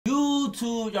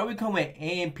YouTube, y'all, we come with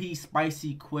AMP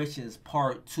Spicy Questions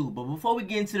Part 2. But before we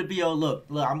get into the video, look,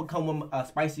 I'm gonna come with a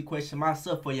spicy question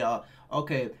myself for y'all.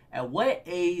 Okay, at what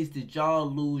age did y'all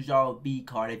lose y'all B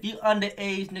card? If you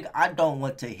underage, nigga, I don't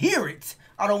want to hear it.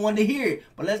 I don't want to hear it.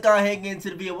 But let's go ahead and get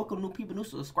into the video. Welcome new people, new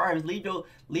subscribers. Leave your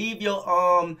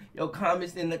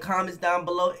comments in the comments down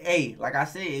below. Hey, like I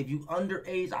said, if you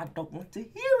underage, I don't want to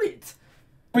hear it.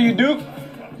 What you do?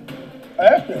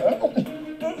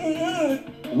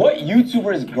 What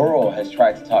YouTuber's girl has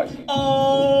tried to talk to you?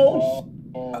 Oh,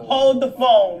 hold the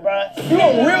phone, bruh. You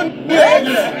a real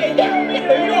nigga.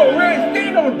 You a real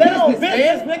stand on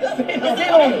business, nigga.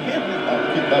 Stand on business.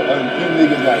 You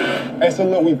niggas like, hey, so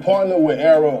look, we partner with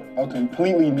Era, a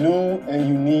completely new and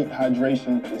unique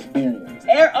hydration experience.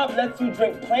 Air Up lets you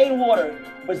drink plain water,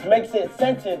 which makes it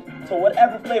scented to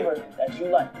whatever flavor that you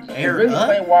like. It's really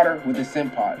plain water with a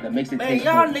scent pot that makes it taste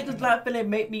y'all good. niggas not finna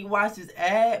make me watch this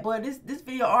ad, boy. This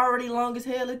video already long as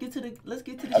hell. Let's get to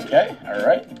the Okay, all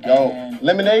right. Yo,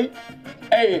 lemonade?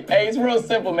 Hey, it's real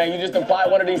simple, man. You just apply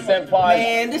one of these scent pods.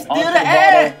 Man, this still the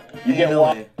ad. You get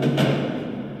one.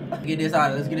 Get this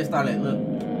started. Let's get this started. Look,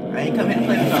 I ain't come here to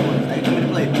play with y'all boys. I ain't come here to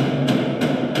play.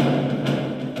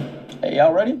 Hey,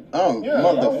 y'all ready? Oh, yeah,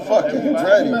 motherfucking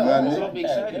ready,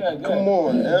 man. Come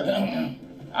on, man.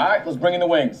 All right, let's bring in the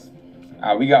wings.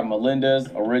 We got Melinda's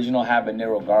original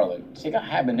habanero garlic. She got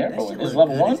habanero in this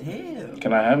level 1.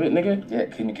 Can I have it, nigga? Yeah,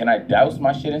 can I douse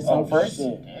my shit in some first?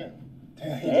 Shit.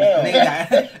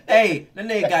 Damn. Hey, that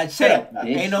nigga got checked.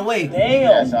 Ain't no way.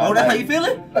 Damn. Oh, that's how you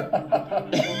feeling?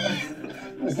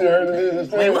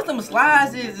 Wait, what's them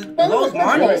slides? Is it those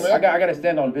marbles? I gotta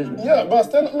stand on business. Yeah, but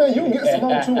stand up, man. You can get some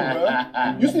on too,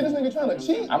 man. You see this nigga trying to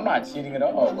cheat? I'm not cheating at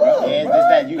all, bro. Yeah, it's just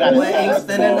that you gotta ain't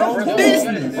standing on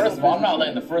business. First of all, I'm not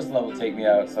letting the first level take me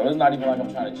out, so it's not even like I'm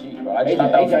trying to cheat, bro. I just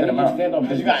thought that was a good amount.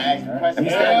 Because you gotta ask questions. Let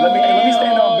me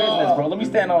stand on business, bro. Let me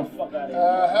stand on.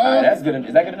 Alright, that's good.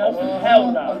 Is that good enough?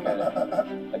 Hell no.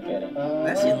 Look at it.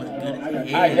 That shit look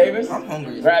good. Alright, Davis. I'm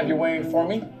hungry. Grab your wing for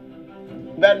me.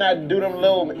 You better not do them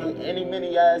little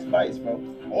mini ass fights, bro.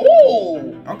 Oh!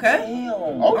 Okay.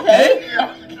 Damn. Okay.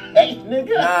 Hey,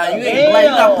 nigga. Nah, you ain't glad you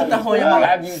gotta put that hole in your mouth.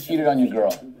 Have you cheated on your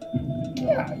girl?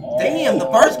 Damn, the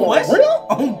first question?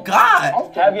 Oh,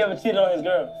 God. Have you ever cheated on his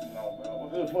girl?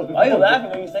 Why you laughing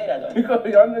when you say that, though? Because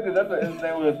y'all niggas, that's an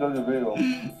insane way to show the video.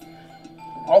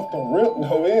 Off the rip,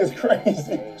 though, it is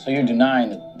crazy. So you're denying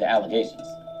the allegations?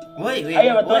 Wait. Have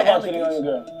you ever thought about cheating on your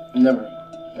girl? Never.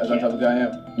 That's the type of guy I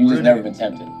am. You just never been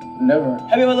tempted? Never.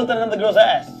 Have you ever looked at another girl's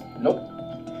ass? Nope.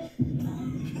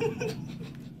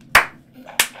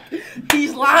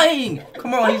 He's lying.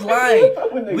 Come on, he's lying.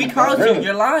 We called you.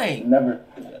 You're lying. Never.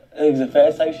 Is it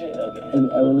fast type shit? Okay.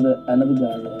 I looked at another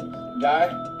guy. Guy?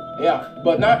 Yeah.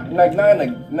 But not like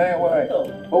wait.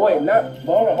 But wait, not.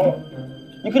 Hold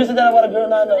on. You could have said that about a girl,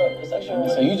 not a sexual.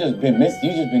 So you just been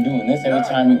doing this every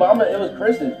time you. But it was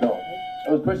Chris's though.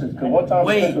 It was Chris's. Cause one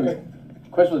time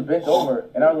Chris was bent over,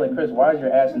 and I was like, Chris, why is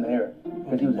your ass in the air?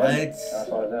 Because he was heavy.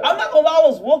 I'm not gonna lie, I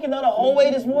was walking down the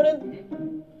hallway this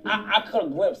morning. I could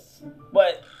have glimpsed,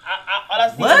 but all I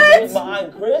see was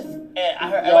behind Chris, and I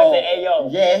heard everybody say, "Hey, yo."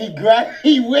 Yeah, he grabbed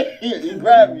me. Yeah. He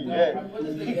grabbed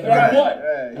what?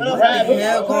 What the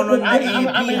hell going on in the I'm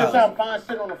AMP just trying house? to find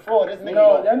shit on the floor. This nigga.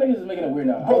 No, that nigga's just making it weird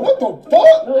now. Bro, what the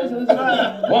fuck? No, listen.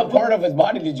 What part of his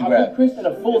body did you I grab? put Chris in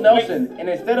a full Nelson, and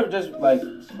instead of just like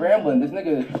scrambling, this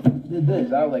nigga did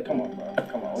this. I was like, come on, bro.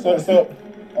 Come on. So,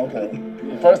 okay.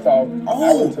 First off,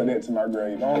 I would took that to my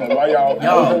grave. I don't know why y'all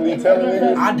openly telling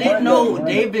niggas. I didn't know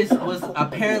Davis was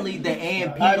apparently the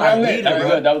AMP leader,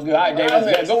 bro. That was good. All right,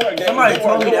 Davis. Go work, Davis. Somebody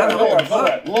told me that. I don't know what the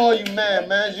fuck. Loyal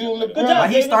man. You look good. But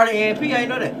he started AMP. I didn't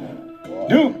know that.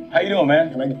 Dude, how you doing,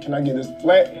 man? Can I get this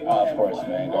flat? Oh, of course,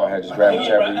 man. Go ahead, just grab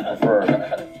whichever you prefer.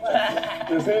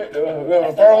 This it?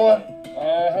 The fur one?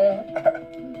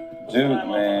 Dude,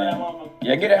 man.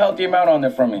 Yeah, get a healthy amount on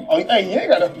there from me. Oh, hey, he ain't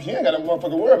got a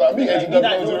motherfucker worry about me. He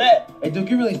not doing that. Hey, Duke,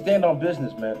 you really stand on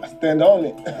business, man. I stand on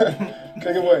it.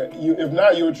 Cause what? If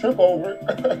not, you'll trip over it.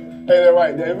 Ain't that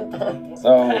right, David?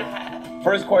 So,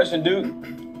 first question, Duke.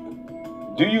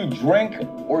 Do you drink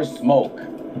or smoke?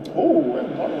 Ooh,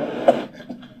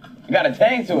 You got a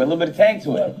tang to it, a little bit of tang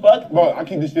to it. bro, I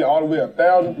keep this shit all the way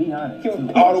 1,000. Be honest.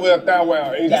 All the way 1,000.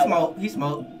 Wow, He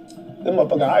smoked. Them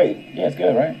motherfucker height. Yeah, it's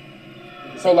good, right?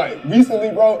 So like recently,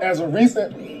 bro, as of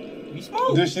recent, You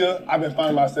smoked. this year, I've been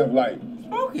finding myself like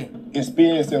Smoking.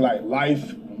 experiencing like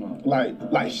life,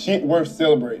 like shit worth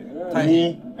celebrating. Tight.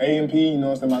 Me, AMP, you know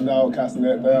what I'm saying, my dog,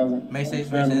 Castanet 1,000. Make sense,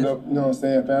 Phantom, you know what I'm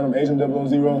saying, Phantom, Agent 000.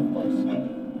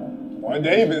 Boy,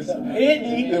 Davis.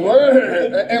 Hit The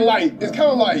word. And like, it's kind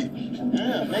of like,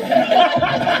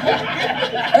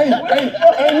 hey, look.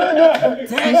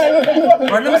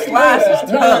 Bro, them slides is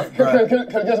tough, bro.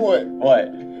 Cause guess what?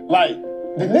 What? Like,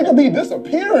 the nigga be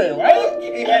disappearing, right?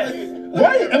 Yes.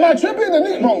 Right? Am I tripping? The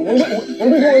nigga, bro, when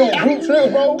we going on group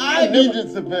trips, bro? I need to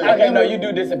disappear. Okay, no, you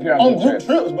do disappear on group trips.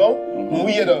 trips, bro. When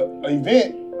we at a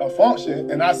event, a function,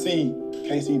 and I see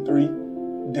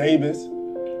KC3, Davis,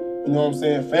 you know what I'm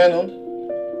saying, Phantom,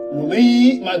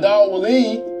 Waleed, my dog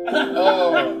Waleed,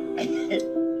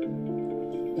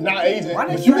 not agent, Why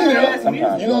they but you be try to there, ask me? you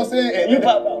know what I'm saying? And You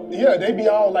pop out. yeah, they be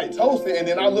all like toasted, and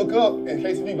then I look up, and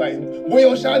KC be like, where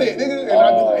your shot at, nigga? And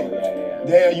I be like,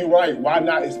 damn, you right. Why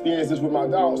not experience this with my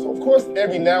dog? So of course,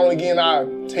 every now and again, I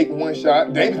take one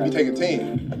shot. Davis be taking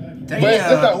 10. Damn. But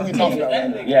that's not who we talking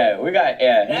about. Yeah, we got, you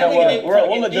know what?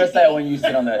 We'll address that when you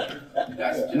sit on the.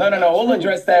 No, we'll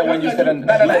address that when you sit on.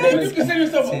 No, You consider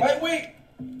yourself a lightweight?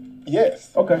 Yes.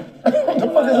 Okay. What the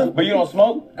fuck is it? But you don't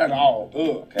smoke? At all.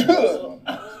 Ugh.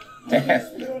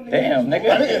 Damn,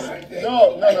 nigga.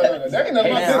 No. That ain't none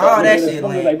of my Man, business. all that shit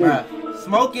lame, bro.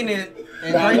 Smoking and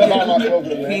Nah, that's all my smoking,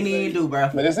 drinking, man. can't even do, bro.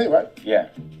 But that's it, right? Yeah.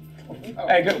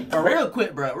 Hey, good. Bro, real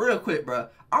quick, bro.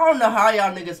 I don't know how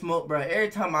y'all niggas smoke, bro. Every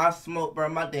time I smoke, bro,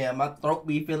 my throat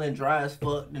be feeling dry as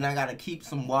fuck. Then I gotta keep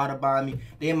some water by me.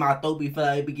 Then my throat be feeling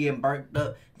like it be getting burnt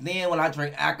up. Then when I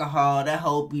drink alcohol, that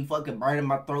whole be fucking burning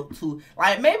my throat too.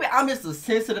 Like, maybe I'm just a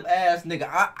sensitive ass nigga.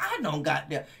 I don't got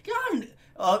that. Y'all,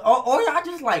 or y'all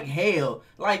just like hell.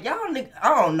 Like, y'all nigga,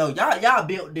 I don't know. Y'all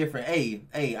built different. Hey,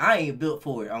 I ain't built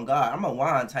for it. On God, I'm a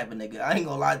wine type of nigga. I ain't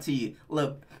gonna lie to you.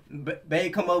 Look,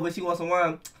 babe come over, she wants some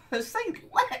wine. Say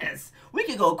less. We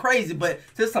can go crazy, but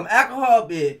to some alcohol,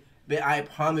 bit, I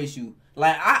promise you.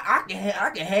 Like, I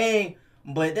can hang,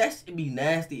 but that should be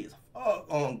nasty as fuck.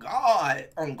 On God.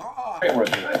 Great work.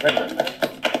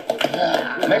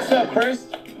 Next up, Chris.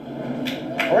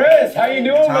 Chris, how you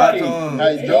doing, buddy? How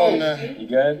you doing, man? You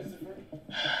good?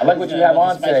 I like what you have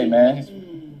on today, man.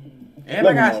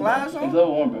 Everybody got slides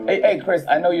on? Hey, Chris,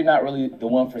 I know you're not really the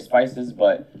one for spices,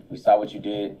 but we saw what you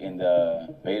did in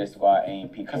the Beta Squad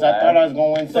AMP collab. Because I thought I was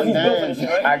going to win So some he's built for this dance. shit,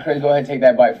 right? All right, Chris, go ahead and take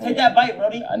that bite from me. Take that bite,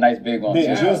 Brody. A nice big one, Big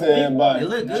too. juice in everybody. It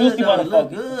look good, Juicy though. It look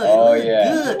motherfucker. good. Oh, It yeah.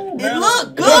 look good. It look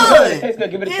It good. tastes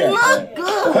good. Give it a It chance. look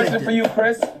man. Question good. for you,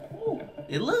 Chris.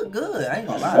 It look good. I ain't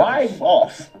gonna lie.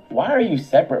 Why are you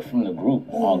separate from the group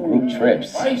on group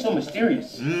trips? Why are you so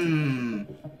mysterious?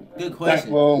 Good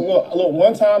question. Well, look,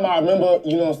 one time I remember,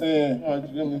 you know what I'm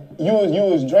saying, you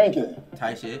was drinking.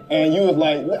 Tight shit. And you was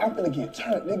like, I'm finna get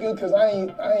turned, nigga, cause I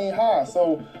ain't high,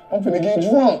 so I'm finna get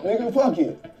drunk, nigga, fuck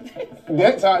it.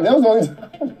 That was the only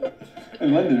time.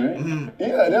 In London, right?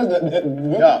 Yeah, that's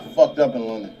the. Y'all fucked up in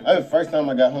London. That was the first time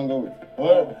I got hungover.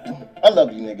 I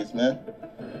love you niggas, man.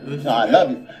 No, I love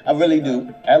you. I really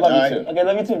do. I love you too. Okay,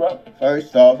 love you too, bro.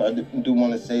 First off, I do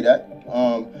want to say that.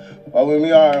 But when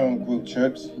we are on group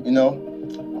trips, you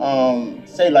know,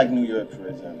 say like New York, for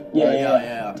example.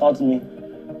 Yeah. Talk to me.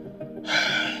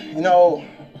 You know,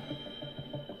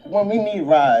 when we need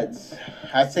rides,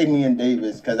 I say me and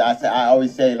Davis, because I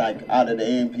always say, like, out of the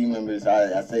AMP members,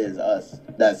 I say it's us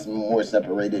that's more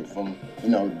separated from, you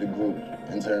know, the group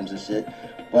in terms of shit.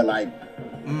 But, like,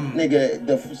 nigga,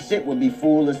 the shit would be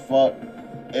full as fuck.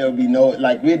 It would be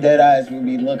like, we're dead eyes, we'd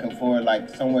be looking for, like,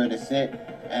 somewhere to sit,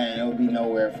 and it would be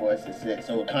nowhere for us to sit.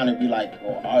 So it kind of be like,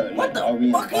 well, are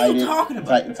we fuck are you invited? talking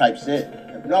about? Type shit.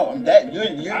 No,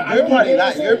 you're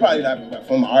probably not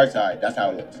from our side. That's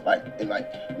how it looks. Like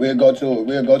we'll go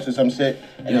to some shit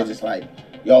and it's just like,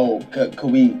 yo, could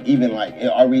we even like,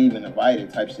 are we even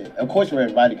invited? Type shit. Of course we're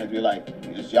invited because we're like,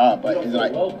 it's y'all, but it's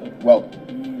like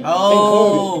welcome.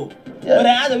 Oh. Yeah. But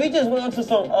after we just went to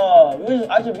some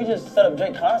we just set up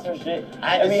Drake concert shit.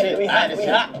 And we hopped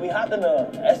in the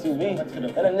SUV. Then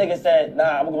the nigga said,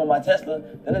 nah, I'm gonna go with my Tesla.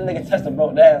 Then the nigga Tesla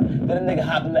broke down. Then the nigga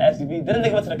hopped in the SUV. Then the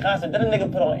nigga went to the concert. Then the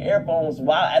nigga put on earphones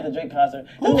while at the Drake concert.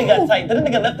 Then the nigga got tight. Then the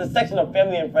nigga left the section of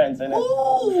family and friends. And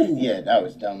Yeah, that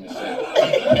was dumb as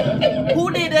shit. Who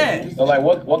did that? So like,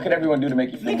 what could everyone do to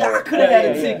make you feel Nigga, more? I could have had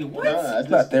a ticket. What? Nah, It's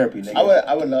not therapy, nigga.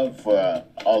 I would love for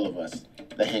all of us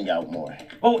to hang out more.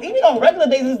 but even on regular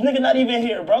days, this nigga not even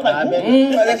here, bro. Like,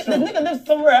 this nigga lives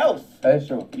somewhere else. That is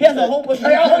true. He has a whole bunch of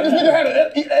Hey, I heard this nigga had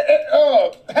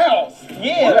a house.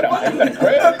 Yeah. You got a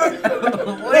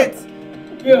crib?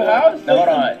 What? Your house? Now, hold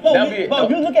on. Bro,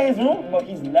 you look at his room, bro,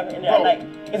 he's never in there at night.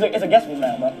 It's a guest room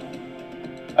now, bro.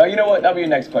 Oh, you know what? That'll be your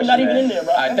next question. not even man. in there,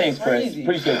 bro. All right, thanks, That's Chris. crazy.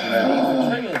 Appreciate you,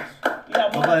 man. You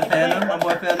got My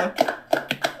boy Teanna.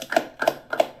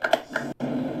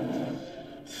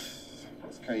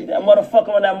 It's crazy. That motherfucker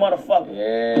on that motherfucker.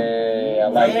 Yeah, I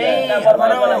like Man, that. That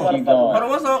motherfucker on that Keep motherfucker. going.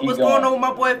 Hold on, what's going on with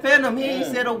my boy Phantom? He ain't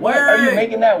said a word. What are you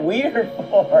making that weird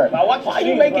for? I watch your Why are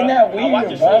you streams, making bro. that weird, I watch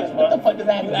your bro? streams, bro. What the fuck does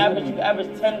that have to do? You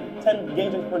average 10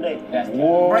 engagements per day. That's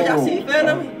Bro, y'all see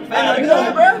Phantom? Phantom, you know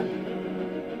it, bro?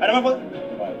 Right,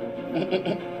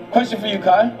 motherfucker? Question for you,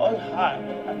 Kai. Oh, it's hot. I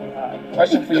mean, hot.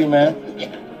 Question for you, man.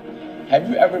 Have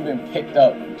you ever been picked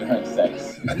up during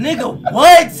sex? Nigga,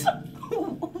 what?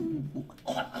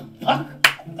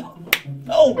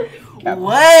 Oh,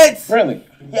 What? Really?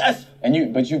 yes.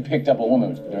 But you picked up a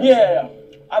woman during Yeah.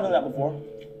 I've done that before.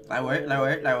 Like what?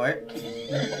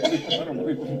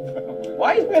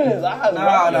 Why you spinning his eyes,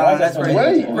 No, that's crazy.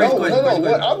 Wait, Crazy no, question, what?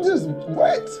 question. I'm just,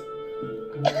 what?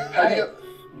 How do you,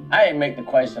 I didn't make the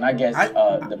question. I guess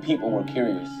the people were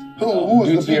curious. who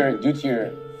is the people? Due to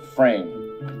your frame.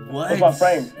 What? What's my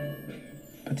frame?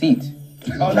 Petite.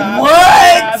 Oh, nah.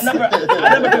 What? I've never been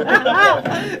picked up.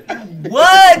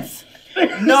 What?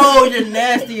 No, you're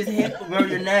nasty as hell, bro.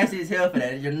 You're nasty as hell for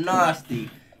that. You're nasty.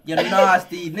 You're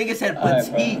nasty. Nigga said All right,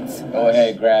 petite. Go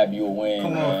ahead, grab you a win.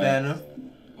 Come on, Phantom.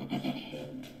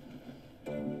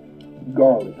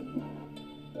 Garlic.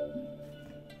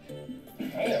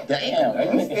 Damn,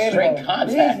 you making straight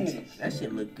contact. That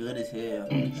shit look good as hell.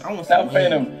 I want Now, some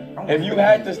Phantom, if you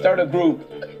had to start a group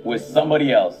with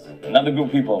somebody else, another group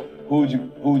of people, who would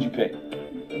you pick?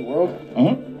 The world?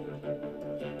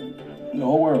 Mm-hmm. The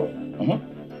whole world.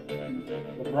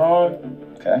 Mm-hmm. LeBron,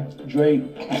 Okay. Drake,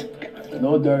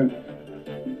 Lil Durk,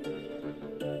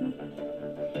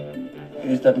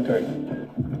 and Stephen Curry.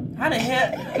 how the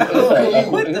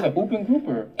hell? What is a hooping group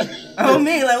or? I don't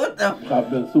mean like what the? Top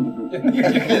build super group.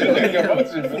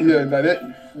 Yeah, now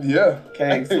that, yeah.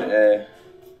 Okay.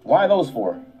 Why those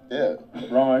four? Yeah.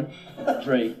 LeBron,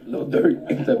 Drake, Lil Durk,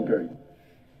 and Stephen Curry.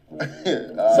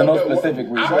 So no specific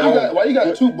reason. Why you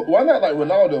got two? Why not like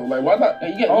Ronaldo? Like why not?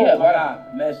 You got why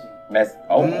not Messi? Mess.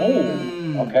 Oh.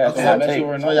 Okay. That's Yeah, what I Messi take.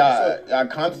 or So Ronaldo. y'all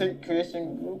content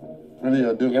creation group? Really,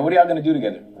 I do. Yeah. What are y'all gonna do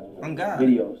together? I'm God.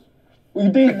 Videos. Do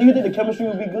you think the chemistry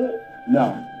would be good?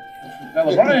 No. Now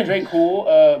LeBron and Drake cool.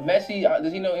 Messi,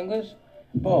 does he know English?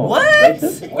 Bro. What? What the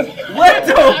fuck?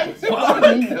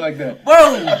 Like that.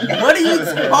 Bro, what are you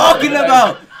talking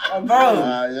about? Bro,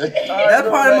 Yeah. that's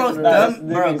probably the most dumb.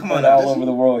 Bro, come on All now. over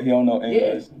the world, he don't know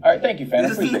English. All right, thank you, Phantom.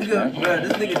 This Appreciate you, man. nigga, bro,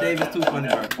 this nigga Dave is too funny,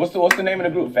 bro. What's the name of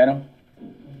the group, Phantom?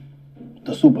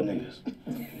 The super niggas.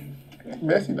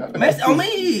 Messi not. Messi, on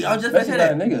me. I was just gonna Messi say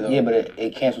not a that. nigga though. Yeah, but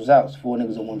it cancels out. It's 4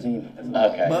 niggas on one team.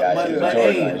 Okay, But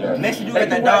hey, Messi do got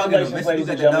that dog in him. Congratulations, Messi do ladies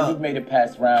got and that gentlemen. You've dog. made it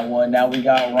past round 1. Now we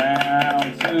got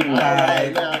round 2.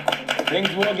 Alright. Things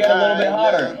will get a little bit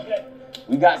hotter.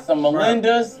 We got some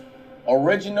Melinda's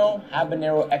original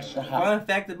habanero extra hot. Fun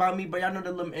fact about me, but y'all know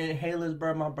the little inhalers,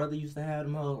 bro. My brother used to have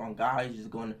them hoes. On God, he's just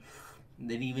going to. They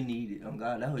didn't even need it. On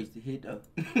God, that hoe used to hit though.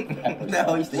 That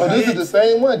hoe used to Well, hit. this is the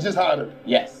same one, just hotter.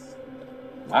 Yes.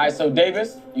 All right, so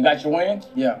Davis, you got your win.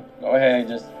 Yeah. Go ahead and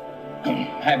just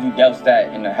have you douse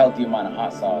that in a healthy amount of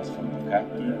hot sauce for me, okay?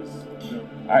 Yes.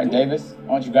 All right, Davis,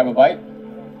 why don't you grab a bite?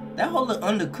 That hoe look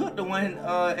undercooked. The one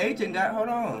Agent got. Hold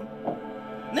on.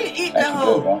 Nigga, eat That's that good,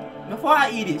 hoe. bro. Before I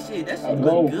eat it, shit, that shit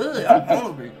Go. look good. I'm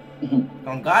hungry.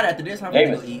 On God, after this, I'm gonna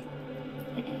Davis. go eat.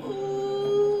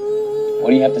 What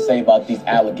do you have to say about these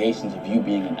allegations of you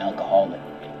being an alcoholic?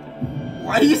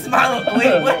 Why are you smiling?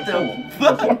 Wait, what the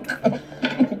fuck?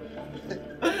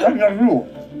 That's not true.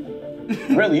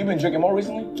 Really, you've been drinking more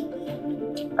recently?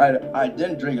 I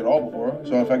didn't drink it all before,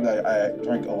 so in fact I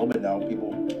drink a little bit now.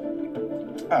 People,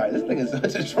 all right, this nigga's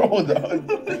such a troll, dog.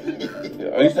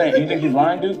 Are you saying you think he's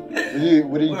lying, dude?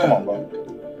 What do you, come on, bro.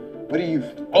 What do you?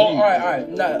 All right.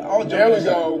 Nah, all There joking we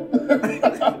aside. go.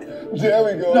 There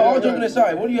we go. No, all joking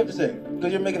aside. What do you have to say?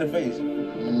 Because you're making a face.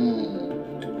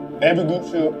 Every group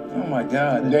ship, Oh my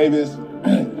God. Davis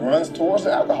runs towards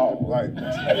the alcohol. Like,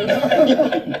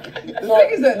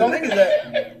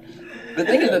 The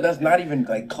thing is that that's not even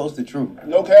like close to true.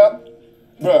 no cap,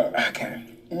 bruh. Okay.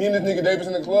 Me and this nigga Davis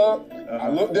in the club, I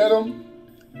looked at him.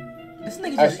 This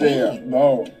nigga I just said, eat.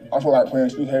 bro, I feel like playing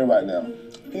Street Hair right now.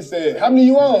 He said, how many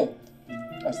you on?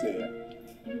 I said,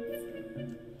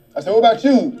 what about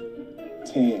you?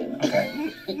 10.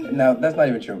 Okay. Now that's not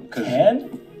even true. Cause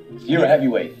 10? You're a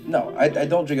heavyweight. no, I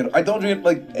don't drink it. I don't drink it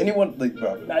like anyone. Like,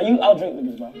 bro, Now you outdrink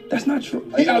niggas, bro. that's not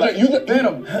true. He out there, you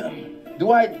Phantom.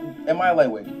 Am I a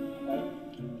lightweight?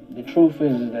 The truth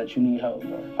is that you need help,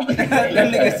 bro. That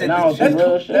nigga said Now the some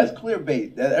real shit. That's clear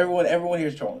bait. That everyone here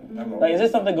is trolling. Like, is there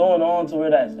something going on to where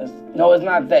that's No, it's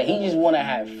not that. He just want to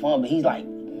have fun, but he's like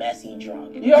messy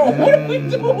drunk. Yo, what are we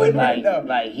doing right now?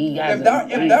 Like he has. If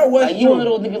that was like, you one of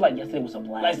those niggas like yesterday was a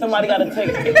blast. Like somebody got to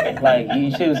take. Like you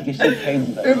shit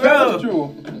crazy. Like, if that was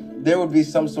true, there would be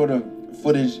some sort of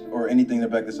footage or anything to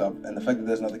back this up, and the fact that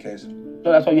that's not the case.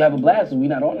 So that's why you have a blast, because we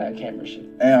not on that camera shit.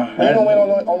 Yeah, We don't wait on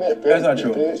that. that's not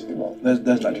true.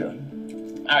 That's not true.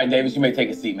 All right, Davis, you may take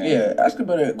a seat, man. Yeah, ask a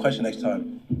better question next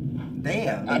time.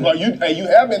 Damn. But you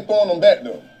have been throwing them back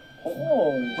though.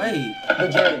 Oh. Wait. The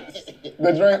drinks.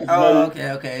 The drinks. Oh, buddy.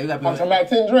 okay. We got I'm talking about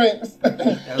 10 drinks.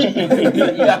 You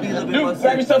got to be a little bit more Dude,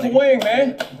 grab yourself a wing,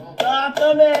 man. Stop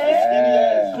the man.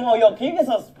 Yeah. Come on, yo, can you get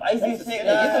some spicy shit? Get some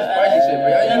spicy shit,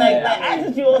 bro. Like, ask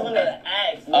what you was gonna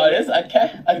ask. Oh, this a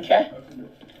cat.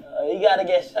 You gotta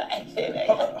get spicy,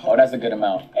 nigga. Oh, that's a good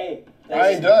amount. Hey, I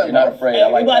ain't done. You're not afraid. Hey, I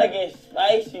like we about that. to get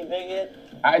spicy, nigga.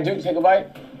 All right, Duke, take a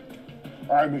bite.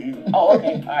 All right, but you. Oh,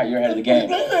 okay. All right, you're ahead of the game.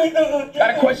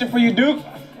 Got a question for you, Duke.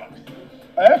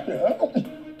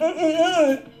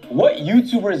 What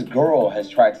YouTuber's girl has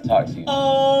tried to talk to you?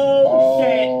 Oh,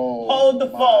 shit. Hold the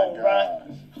phone, bro.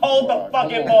 Hold the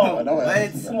fucking phone. Come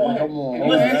on.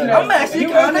 I'm actually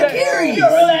kind of curious.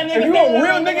 If you a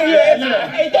real nigga, you answer that.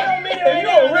 Hey, that don't mean it. If you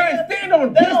a real, stand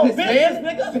on business, man.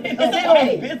 Stand on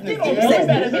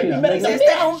business.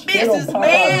 Stay on business,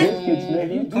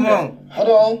 man. Come on. Hold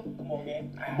on.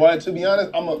 Boy, to be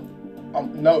honest, no, I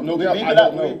don't know. Oh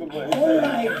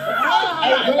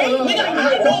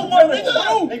my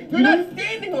God. You're not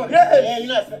standing on it. Yeah, you're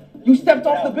not. You stepped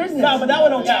off the business. No, but that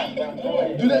one don't count.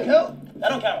 Do that count? That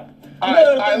don't count. All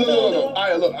right, look. All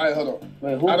right, hold on.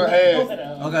 Wait, who? I done had.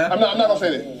 Okay. I'm not gonna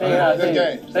say that. That's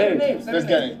game. Say it. That's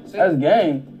game. That's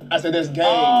game. I said that's game.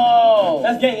 Oh,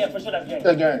 that's gang. Yeah, for sure, that's gang.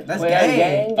 That's game. That's Wait, that's game.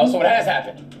 gang? Oh, so it has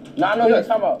happened. No, I know what you're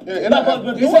talking about. Yeah, No, but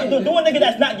do a nigga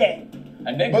that's not gang.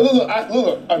 A nigga. But look, a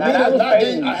nigga that that's was not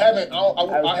crazy. gang. I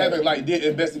was haven't like did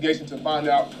investigation to find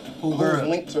out Who who's girl?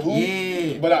 linked to who.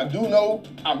 Yeah. But I do know,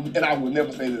 and I would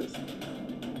never say this.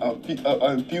 A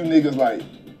few niggas like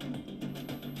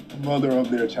mother of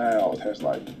their child has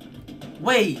like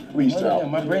Wait. reached out.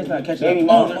 My brain's not catching Baby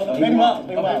up. mom. Baby mom.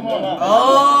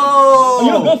 Oh.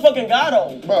 You a good fucking guy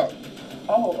though. Bro,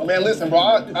 Oh. man, listen, bro.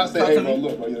 I say, Talk hey, to bro, me.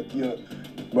 look,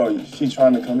 bro, bro, she's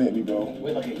trying to come at me, bro.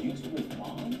 Wait, like a YouTuber's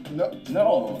mom?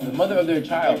 No, the mother of their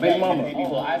child, baby mama. Okay,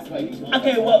 well, I ain't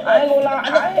gonna lie.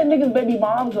 I had niggas baby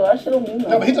moms, though. That shit don't mean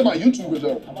No, but he nothing. talking about YouTubers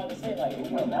though. I'm about to say like,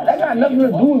 That got nothing to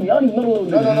do with me. I don't even know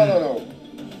the little niggas.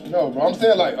 No, bro. I'm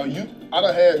saying like, I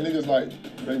done had niggas like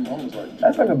baby mamas like.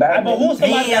 That's like a bad but who's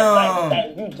somebody Damn.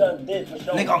 that you just did for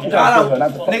sure? Nigga, on God,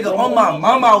 nigga, on my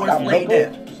mama, I would have played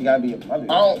that. She gotta be a mother. I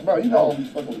don't, bro. You don't be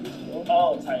fucking with this, bro.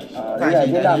 Oh, tight shit. Yeah,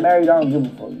 you're not married. I don't give a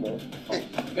fuck, bro.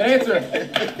 Good answer.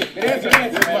 Good answer. Good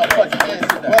answer, bro. That was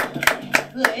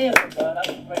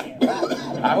great.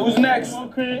 Who's next? Come on,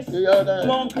 Chris. Come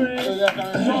on, Chris.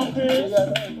 Come on, Chris.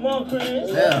 Come on, Chris.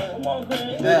 Yeah. Come on,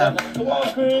 Chris. Yeah. Come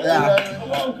on, Chris. Yeah.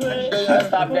 Come on, Chris.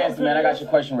 Stop dancing, man. I got your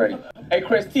question ready. Hey,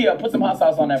 Chris, Tia, put some hot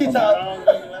sauce on that for me.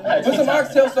 Put some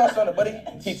oxtail sauce on it, buddy.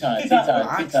 Tea time.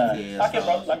 Lock it,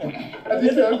 bro. Lock it.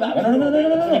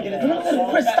 No.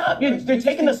 Chris, stop. You're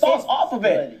taking the sauce off of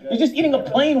it. You're just eating a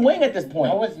plain wing at this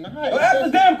point. No, it's not. Ask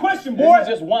the damn question, This boy. is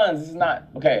just ones. This is not.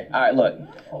 Okay, all right, look.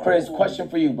 Chris, question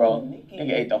for you, bro.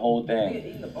 Nigga ate the whole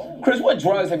thing. Chris, what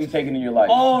drugs have you taken in your life?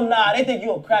 Oh, nah. They think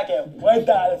you a crackhead. What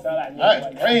the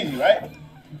That's crazy, right?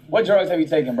 What drugs have you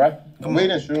taken, bro? Weed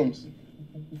and shrooms.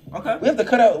 Okay. We have to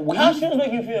cut out weed. How shoes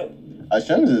make you feel?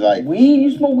 Shrooms is like. Weed?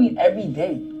 You smoke weed every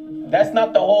day. That's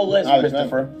not the whole list, No, it's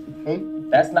Christopher. Hmm?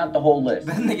 That's not the whole list.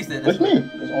 That nigga said What that. you mean?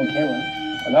 It's on camera.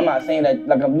 Like, I'm not saying that.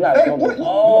 Like, I'm not Hey, smoking what?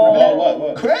 Oh,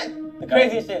 What? Crack? the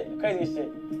craziest shit. The craziest shit.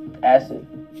 acid.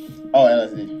 Oh,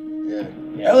 LSD.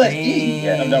 Yeah. LSD.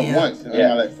 Yeah. I've done once.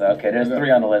 Yeah. So, okay, there's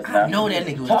 3 on the list I now. know that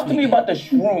nigga was Talk to me tweaking. about the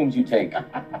shrooms you take.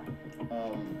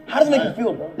 How does it make you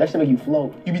feel, bro? That shit make you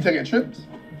float. You be taking trips?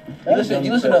 You listen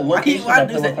to locations Why of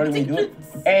do the that? recording we do.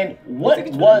 And what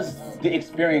was the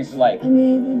experience like? I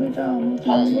don't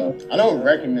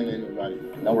recommend anybody,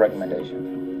 No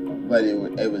recommendation. but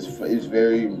it was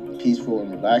very peaceful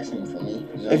and relaxing for me.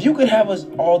 You know? If you could have us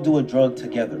all do a drug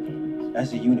together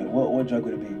as a unit, what drug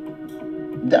would it be?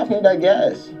 Definitely that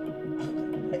gas.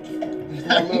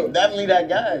 Definitely that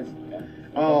gas.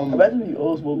 Imagine if you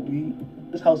all smoke weed.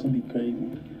 This house would be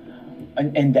crazy.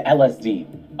 And the LSD,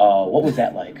 what was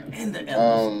that like? In the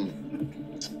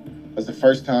was the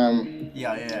first time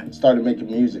yeah. I started making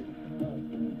music.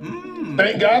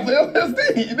 Thank God for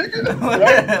LSD, nigga. What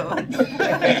the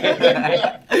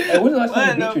Hey, when's the last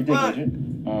time you What beat the your fuck? dick,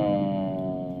 Agent?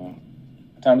 What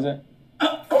time is it?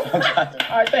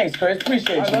 All right, thanks, Chris.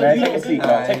 Appreciate you, man. Take a seat,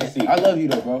 bro. Take a seat. I love you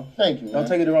though, bro. Thank you, man. Don't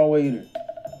take it the wrong way either.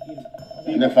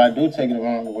 And if I do take it the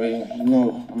wrong way, you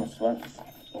know, I'm a slut.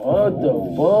 What the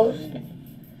fuck?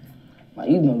 Like,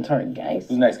 you gonna turn gangster.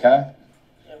 Who's next, Kai?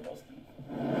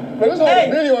 But this whole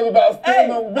video is about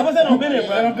standing on business. I was on business,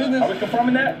 bro. Are we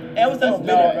confirming that? I was on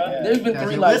business, bro. There's been 3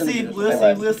 We'll lives. see.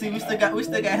 We'll see. We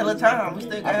still got hella time. We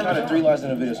still got hella time. 3 lives in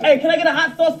the video. Hey, can I get a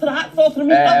hot sauce to the hot sauce to the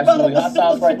meat? Absolutely. Hot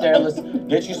sauce right there. Let's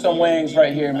get you some wings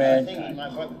right here, man.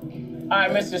 All right,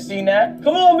 Mr. C-Nat.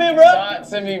 Come on, man, bro. Talk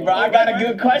to me, bro. I got a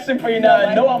good question for you now.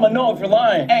 I know I'm going to know if you're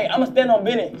lying. Hey, I'm gonna stand on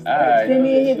business. All right. Send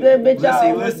me and hit that bitch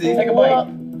out. We'll see. Take a bite.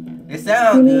 It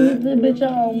sounds good. That bitch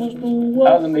out. Must do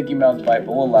That was a Mickey Mouse bite,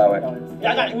 but we'll allow it.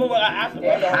 Yeah, I got. Remember what I asked him,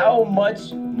 bro? How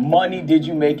much money did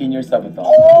you make in your subathon?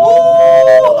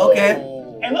 Oh, okay.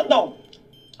 Hey, look though,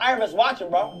 Iris watching,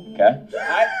 bro. Okay.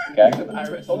 Alright.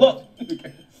 Okay. So look,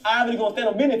 I'm really gonna stand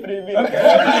on business for this video.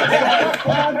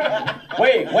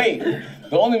 Wait.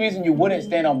 The only reason you wouldn't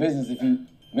stand on business if you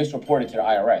misreported to the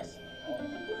IRS.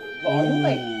 Are you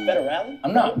like federal?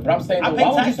 I'm not, but I'm saying, I why pay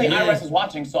would you say taxes. IRS is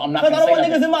watching? So I'm not Cause I gonna don't say want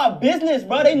niggas nothing. in my business,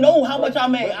 bro. They know how much I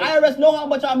made. IRS know how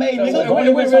much I made, nigga. So it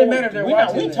wouldn't really matter if they're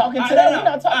watching We it. talking to them. We're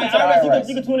not talking to the IRS, IRS.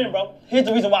 you can tune in, bro. Here's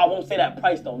the reason why I won't say that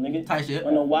price though, nigga. Tight shit.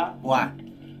 You know why? Why?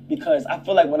 Because I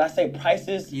feel like when I say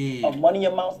prices of money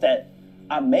amounts that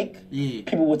I make,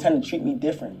 people will tend to treat me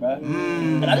different, bro.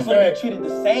 And I just want to be treated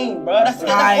the same, bro. That's what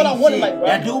I wanted, like, bro.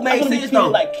 That do make sense, though. though.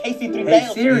 Like KC3000. Hey,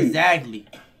 Siri. Exactly.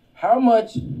 How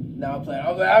much? Now I'm playing.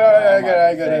 I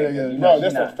got it. Bro,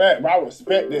 that's a fact, bro. I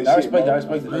respect that I shit, respect bro.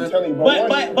 it. I'm telling you, bro.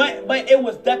 But it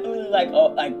was definitely like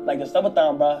the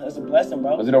subathon, bro. It's a blessing,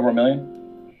 bro. Was it over $1 million?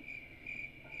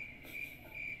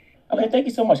 Okay, thank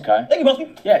you so much, Kai. Thank you,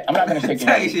 Broski. Yeah, I'm not gonna shake your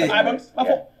Tight shit. hand. All right, bro. My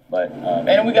fault. But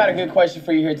and we got a good question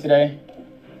for you here today.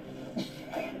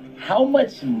 How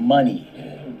much money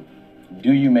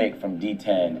do you make from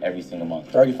D10 every single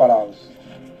month? $35.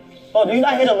 Oh, do you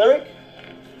not hear the lyric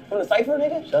from the cipher,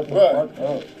 nigga? Shut the Bro. fuck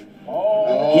up.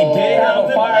 He did have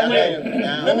a fire lyric.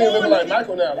 That nigga looking like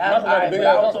Michael now. Michael got a big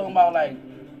I was ass. talking about like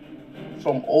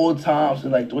from old times to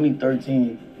like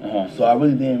 2013. So I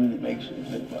really didn't really make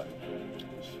shit.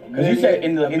 Because you said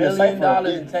in the $1 million cipher.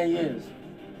 in 10 years.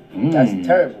 That's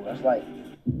terrible. That's like.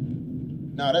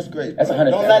 No, that's great. That's bro.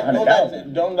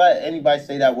 100,000. Don't let anybody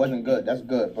say that wasn't good. That's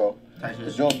good, bro. Tight shit.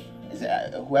 It's your,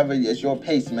 whoever, it's your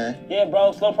pace, man. Yeah,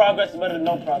 bro. Slow progress is better than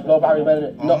no progress. Slow power better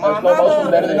than my slow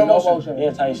motion better than no motion.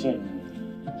 Yeah, tight shit.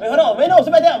 Wait, hold on. Wait, no,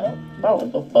 sit back down, bro. Bro,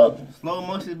 what the fuck? Slow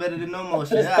motion is better than no To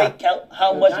motion. this fake count,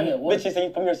 how much I get what?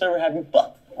 bitches from your server have you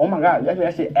fucked? Oh my god,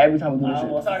 that shit every time we do this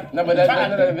Well, shit. sorry. No, but that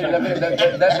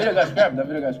video got scrapped. That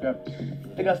video got scrapped.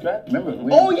 It got scrapped? Remember?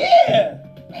 Oh, yeah.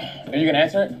 Are you gonna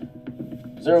answer it?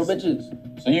 0 bitches.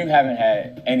 So you haven't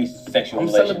had any sexual I'm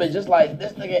relations? celibate just like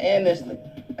this nigga and this nigga.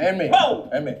 And me. Bro,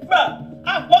 And me. bro,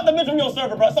 I fucked the bitch from your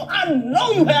server, bro, so I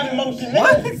know you have emotion,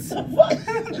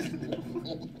 nigga.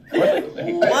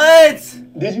 What?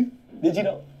 Did you? Did you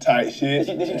know? Tight shit.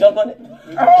 Did she joke on it?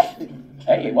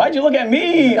 Hey, why'd you look at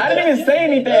me? I didn't even say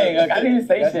anything. Like, I didn't even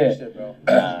say shit. bro.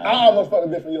 I almost fucked a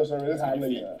bitch from your server. That's how I know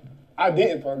you. I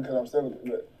didn't fuck because I'm celibate,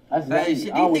 but. That's Hey, shit,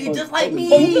 these niggas just like me.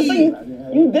 Oh,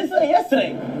 you did say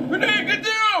yesterday. Renee, get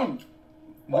down!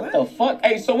 What the fuck?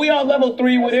 Hey, so we on level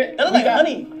 3 with it. That look like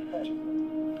honey.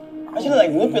 I should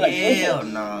like whip it like Hell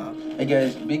this. nah. Hey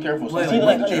guys, be careful. Wait, See,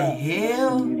 what like, the honey.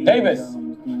 hell? Davis.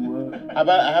 How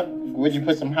about, would you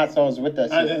put some hot sauce with that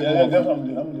shit? That's what I'm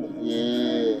doing.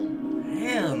 Yeah.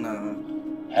 Hell nah.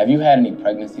 Have you had any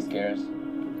pregnancy scares?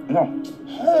 No.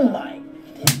 Oh my.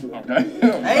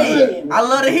 Hey, I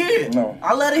love to hear it. No.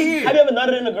 I love to hear Have it. you ever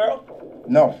nutted in a girl?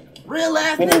 No. Real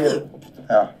ass Me neither. nigga.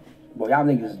 Yeah. Boy, y'all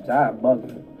niggas die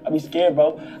bugging. I be scared,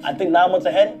 bro. I think 9 months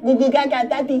ahead. Goo goo gaga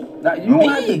daddy. Like, you don't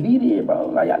have to be there, bro.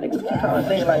 Like, y'all niggas keep trying to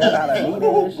think like y'all gotta be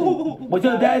there and shit. But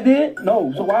your dad did?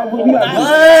 No. So why would we gotta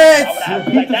What?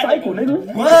 repeat the cycle,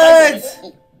 nigga? What?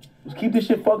 Just keep this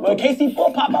shit fucked When up.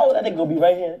 KC4 pop out, that nigga gonna be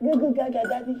right here. Goo goo gaga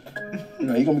daddy. You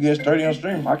know, he gonna be getting sturdy on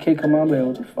stream. My kid come out there,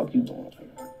 what the fuck you doing?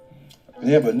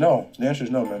 Yeah, but no. The answer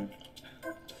is no, man.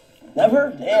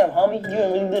 Never? Damn, homie. You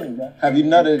ain't really living, bro. Have you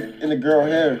nutted in the girl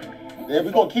hair? Yeah,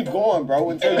 we gonna keep going, bro,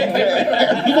 until you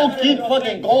get. We gonna keep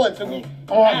fucking going till we.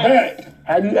 Oh, I'm back.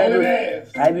 Have you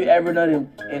ever done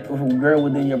it with a girl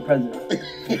within your presence?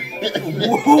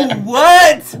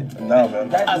 What? No,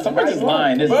 man. Somebody's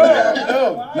lying. This is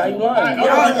Now you lying.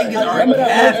 Y'all niggas are Remember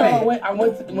that one time capping. I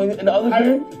went to, in the other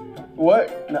room? What?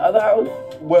 In the other house?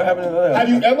 What happened in the other house? Have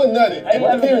you ever nutted? Have you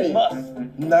ever been Period. bust?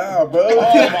 Nah, bro. Oh my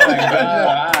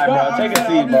god. Alright, bro. Take a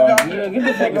seat, bro. Yeah, get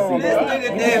the fuck on, This bro. nigga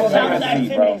Take damn. a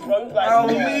seat, bro. Activities, bro. Like, Oh,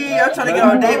 me. I'm trying to get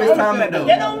on David's comment, though.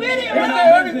 Get on video, bro.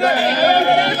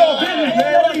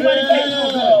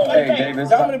 Hey, Davis.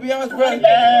 this. Y'all wanna be honest, bro?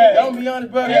 Yeah. Y'all wanna be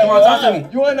honest, bro? Come on, talk to me.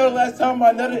 You wanna know the last time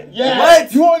I nutted? Yeah.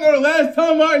 What? You wanna know the last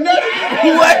time I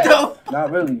nutted? What the?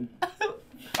 Not really.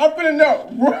 I'm finna know.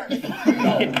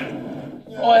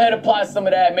 Go ahead, apply some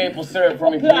of that maple syrup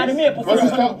for me, Apply to me, please. What's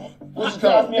this called? What's this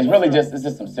called? It's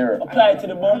just some syrup. Apply it to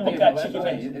the bone, got chicken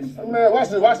legs. Man, watch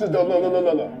this though.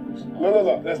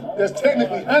 Look. That's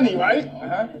technically honey, right?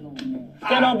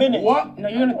 Stand on business. What? No,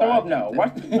 you're gonna throw up now.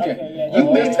 Watch the yeah.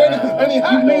 You That's technically honey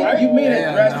hot, though, right? You made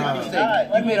a drastic mistake.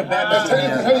 You made a bad That's mistake.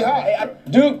 technically honey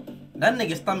hot. Dude, That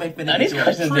nigga's stomach finna now get these you a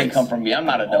questions didn't tricks. come from me. I'm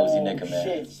not a nosy nigga,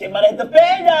 man. Shit, might hit the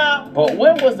fan now. But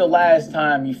when was the last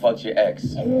time you fucked your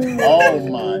ex? Oh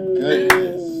my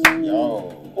goodness.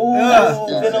 Yo. Ooh,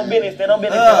 stand on business, bro.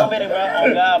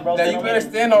 Oh God, bro. Now you better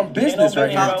stand on business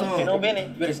right Talk now. to him. Stand on business.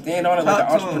 You better stand on it like Talk an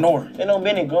to him. entrepreneur. Stand on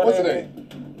business. Go What's ahead.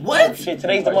 today? What? Shit,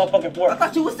 today's the motherfucking I 4th.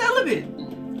 thought you was celibate.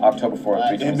 October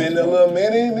 4th, It been a little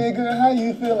minute, nigga. How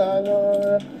you feel? I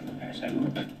know.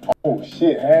 Oh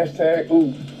shit. Hashtag.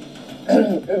 Ooh.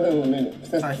 It's been a little minute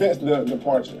since the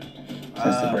departure.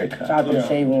 Since the break. Shout out to the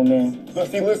shade room, man. But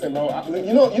see, listen, bro.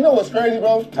 You know what's crazy,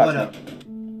 bro? What up?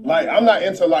 Like, I'm not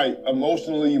into like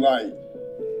emotionally like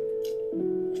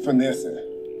finessing.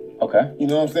 Okay. You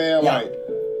know what I'm saying? Yeah.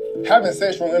 Like having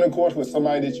sexual intercourse with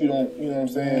somebody that you don't, you know what I'm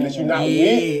saying, that you're not Yeah,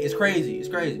 with. it's crazy. It's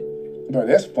crazy. Bro,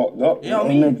 that's fucked up. You know what I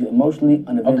We mean? make it emotionally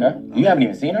unavailable. Okay. You haven't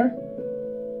even seen her?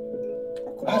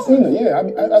 I seen her, yeah.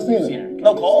 I seen her.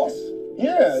 No calls.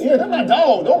 Yeah, they're my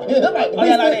dog. They're my. Oh,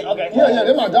 yeah, no, they- okay. Yeah,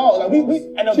 they're my dog. Like we.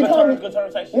 And no She called me. good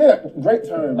terms type shit. Yeah, great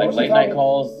turn. Like bro. late She called night me-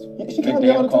 calls? She big called me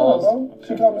all damn the calls? time, bro.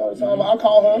 She called me all the time. I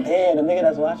call her. Damn, the nigga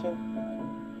that's watching.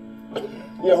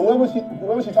 Yeah,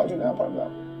 whoever she talked to now, probably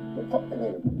not. But fuck that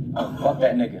nigga. Fuck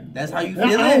that nigga. That's how you Now,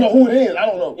 feel I don't know it? who it is. I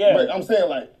don't know. Yeah. But I'm saying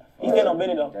like. He stand on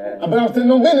business though. But I'm still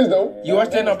no business though. You are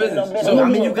standing on business. So, I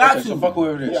mean, you got So to. fuck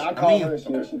whoever it is. Yeah, I call her. She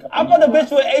called I bought the bitch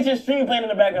with Agent Stream playing in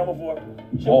the background before.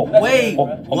 Whoa. Wait, Whoa.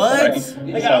 what?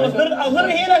 Nigga, I was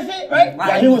literally hearing that shit, right?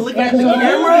 Like, he was looking at the flexing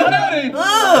on camera? They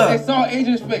Ugh! saw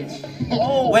Agent's face.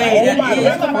 Oh, Wait, that my is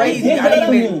God. crazy. I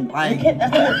didn't even, like,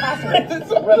 That's not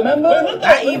possible. Remember?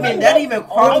 that even I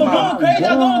crossed was going crazy.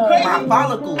 I was going crazy. my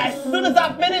follicles. As soon as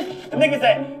I finished, the nigga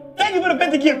said, "Thank you for the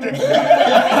 50 gifted."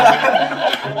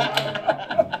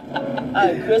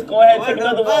 Alright, Chris, go ahead and take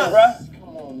another one, bruh. Come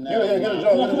on Get a now.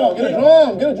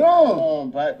 drum. Get a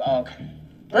drum.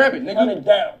 Grab it, Run nigga. it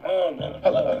down.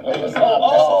 That's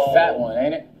a fat one,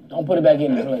 ain't it? Don't put it back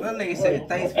in the plate. That nigga said,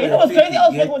 thanks for Hey, you know what's the crazy? I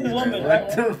was 50 fucking with this gifted, woman, bro. right?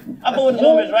 I fuck with this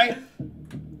woman, right?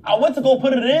 I went to go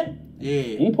put it in, Yeah.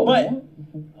 He put but one.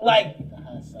 like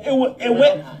it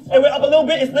went up a little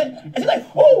bit. It's lit, and she's like,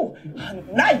 "Ooh,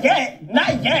 not yet."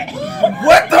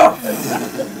 What the?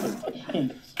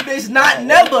 Bitch, not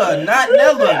never. I didn't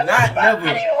even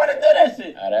want to do that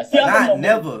shit. That's See, I Not don't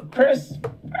know. never. Chris,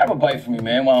 grab a bite for me,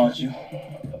 man. Why don't you?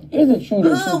 Is it true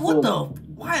that you What feel the?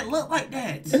 Why it look like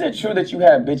that? Is it true that you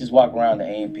have bitches walk around the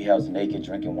A&P house naked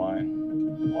drinking wine?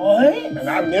 What? And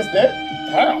I missed that.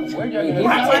 How? My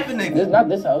type of This nigga. not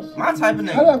this house. My type of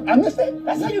How nigga. did I missed that?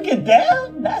 That's how you get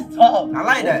down? That's tough. I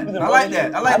like that. I like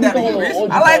that. I I'm like that out of you, going Chris.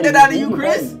 with I like that out of you,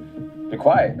 Chris. Be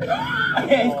quiet.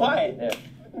 Yeah, he's quiet.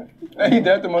 He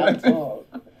dapped him on that thing.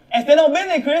 And stand on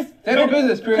business, Chris. Stand on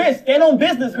business, Chris. Chris, stand on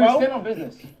business, Chris, bro. stand on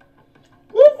business.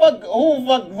 Who fuck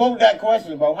wrote that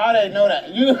question, bro? How they know that?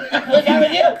 You. That was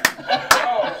you.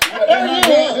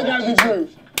 That gotta be true.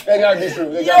 That gotta be true.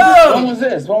 That Yo! gotta When was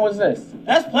this? When was this?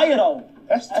 That's player though.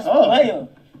 That's That's tough. player.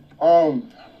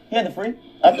 He had the free.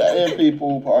 At the AMP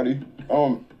pool party,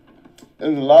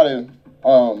 there's a lot of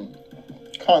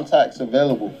contacts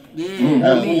available.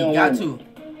 Yeah, I mean, got to.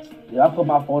 Yeah, I put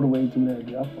my phone away too that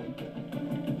day. I fucked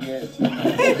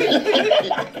that.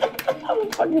 I'm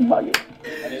a fucking bucket.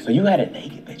 So you had a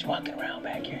naked bitch walking around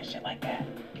back here and shit like that?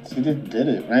 She just did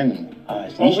it randomly.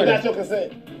 So Oh, you without should've- your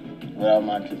consent. Without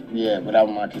my consent.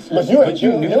 But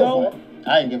you knew give a though? fuck.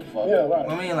 I ain't give a fuck. Yeah, right.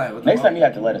 I mean, like, what the Next fuck? time you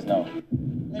have to let us know.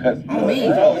 Cause Me.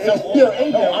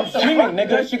 I'm streaming,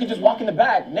 nigga. She could just walk in the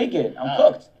back naked. I'm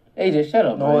cooked. AJ, shut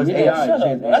up. No, bro. it's You AI. Shut up,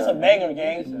 shit, bro. That's a banger,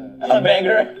 gang. That's A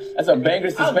banger. That's a banger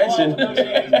suspension.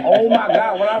 Oh my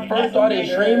god, when I first started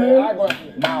streaming,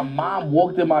 my mom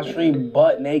walked in my stream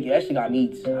butt naked. That shit got me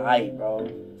tight, bro.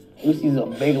 You see a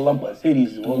big lump of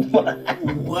titties.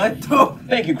 What the?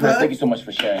 Thank you, Chris. Thank you so much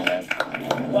for sharing that.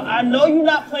 Well, I know you're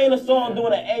not playing a song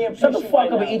doing an AM. Shut the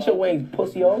fuck up and eat your wings,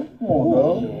 pussy hole. Come on,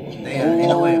 bro. Damn, ain't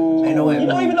no way. Ain't no way. You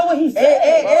don't even know what he said.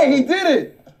 Hey, he did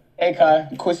it. Hey, Kai.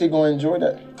 Of course he gonna enjoy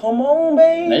that. Come on, Now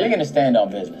baby. you're gonna stand on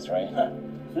business, right?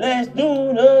 Let's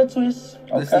do the twist.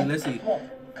 Let's see.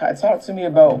 Kai, talk to me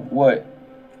about what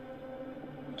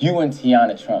you and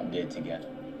Teanna Trump did together.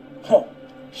 Huh.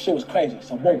 Shit was crazy.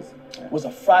 So boom, it was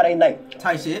a Friday night.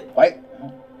 Tight shit. Right?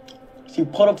 She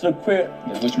pulled up to the crib.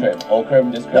 Which crib? Old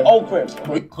crib? This crib? The old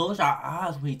crib. Close your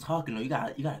eyes when you talking though. You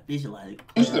gotta visualize it.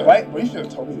 You should, right? Bro, you should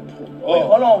have told me to pull. Wait,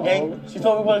 hold on, gang. She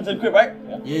told me to pull up to the crib, right?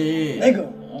 Yeah.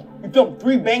 Nigga, we filmed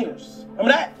 3 bangers.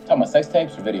 Remember that? Talking about sex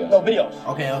tapes or videos? No, videos.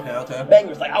 Okay.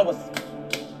 Bangers. Like, I was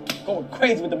going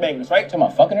crazy with the bangers, right? Talking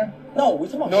about fucking her? No, we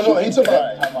talking about No, he took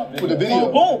about with the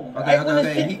video. Boom. Okay, Right when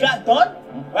this shit got done,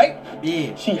 right?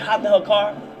 Yeah. She hopped in her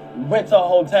car, went to a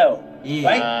hotel. Yeah.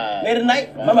 Right? Late at night,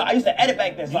 remember I used to edit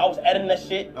back then, so I was editing that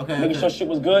shit, making sure shit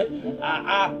was good.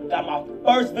 I got my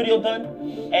first video done,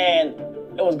 and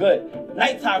it was good.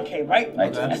 Nighttime came, right?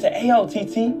 Nighttime. I said, hey yo,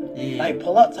 TT, like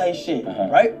pull up type shit,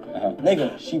 right?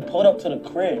 Nigga, she pulled up to the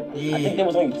crib. I think there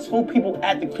was only 2 people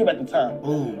at the crib at the time.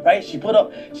 Ooh. Right? She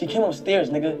came upstairs,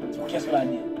 nigga. Guess what I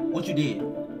did? What you did?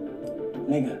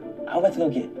 Nigga, I went to go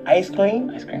get ice cream.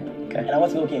 Okay. And I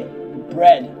went to go get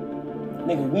bread.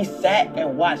 Nigga, we sat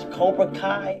and watched Cobra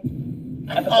Kai,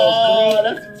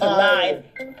 episodes 3 to 9.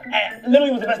 And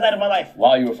literally was the best night of my life.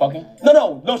 While you were fucking?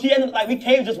 No, she ended, like, we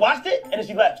came, just watched it, and then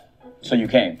she left. So you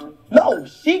came? No,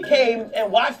 she came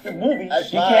and watched the movie.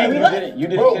 She came, you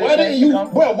did Bro, why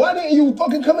didn't you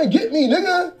fucking come and get me,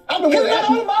 nigga? I'm the one It's not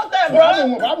all about that,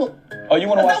 bro. Oh, you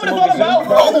wanna watch the That's movie what it's too? all about,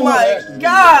 bro. Oh my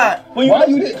God! Why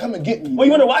you didn't come and get me? Well,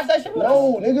 you wanna watch that shit with us?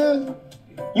 No, nigga.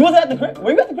 You wasn't at the crib?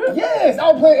 Were you at the crib? Yes, I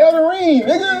was playing Elden Ring,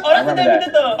 nigga. Oh, that's the day we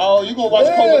did the... Oh, you gonna watch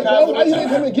Cobra Kai? Why you didn't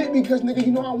come and get me? Because, nigga,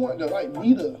 you know I want to, like,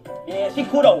 meet her. Yeah, she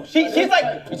cool though. She's like...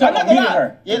 You talking about meeting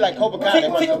her? Yeah, like Cobra Kai.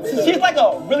 She's like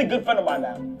a really good friend of mine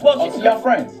now. Well, So y'all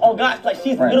friends? Oh gosh, like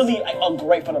she's Friends. literally like a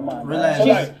great friend of mine. Relax. So,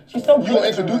 like, She's so you gonna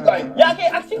introduce, like... Yeah, I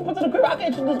can put to the crib. I can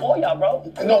introduce all y'all, bro.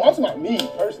 No, I'm talking about me,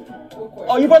 personally.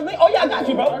 Oh, you brother me? Oh yeah, I got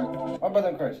you, bro. My brother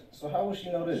in Christ. So how would she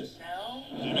know this?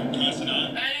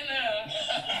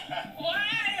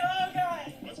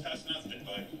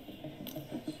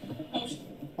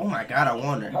 Oh my God, I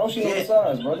wonder. How would she know the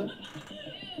size, brother?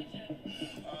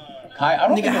 Kai, I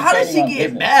don't Nigga, think how did she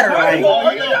get better? Like,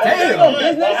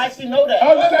 Business? I actually know that.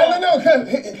 Oh, no,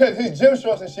 because his gym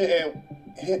shorts and shit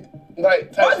and,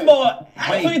 like, type First shit. of all,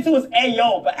 Act 22 is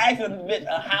Ayo, but asking the bitch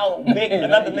how big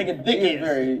another nigga dick is.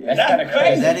 That's kind of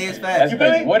crazy. that is fast. That's You feel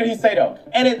crazy. me? What did he say though?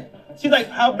 And then she's like,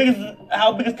 how big is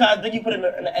Kai's dick? You put it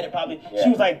in the edit probably. Yeah. She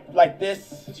was like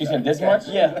this. She said this much?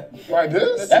 Yeah. Like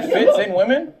this? That fits in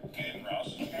women?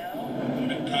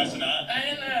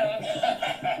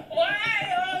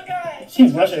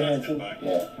 She's Russian here too.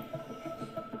 Yeah.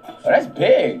 Oh, that's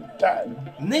big. God.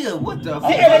 Nigga, what the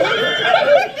fuck? Hey.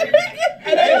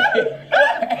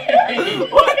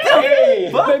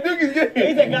 He Fuck.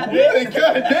 said, goddamn.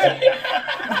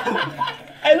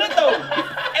 Hey, look though.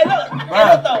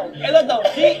 Hey, look though.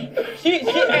 She be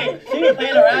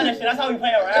playing around and shit. That's how we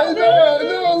play around.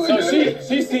 No, So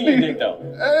she seen your dick though.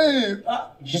 Hey.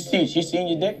 She seen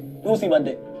your dick? Who see my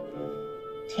dick?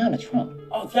 Teanna Trump.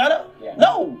 Oh, Teanna? Yeah.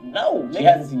 No. She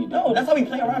hasn't seen your dick. No, that's how we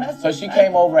play around. That's So she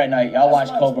came over at night. Y'all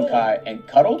watched That's Cobra fine. Kai and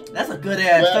cuddled? That's a good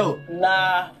ass show.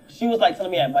 Nah, she was like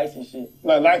telling me advice and shit.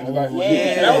 Like, Yeah,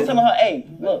 and I was telling her, hey,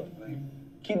 look,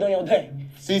 keep doing your thing.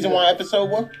 Season 1, episode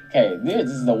 1? Okay, this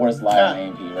is the worst lie on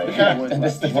AMP right here.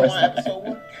 This is the Season worst 1, lie. episode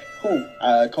 1? Who?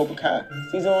 Cobra Kai.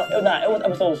 Season 1? It was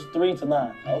episodes 3 to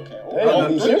 9. Okay.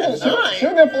 She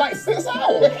was there for like 6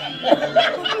 hours.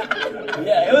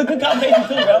 Yeah, it was a good conversation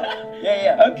too, bro.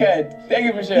 Yeah. Okay, thank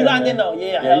you for sharing. You locked man. in though,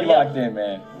 yeah. Yeah, you locked in,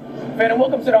 man. Phantom,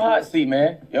 welcome to the hot seat,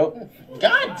 man. Yo.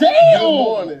 God damn! Good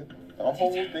morning. The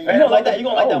whole thing. You gonna like that? You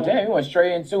gonna like that one? Damn, you went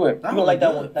straight into it. You gonna like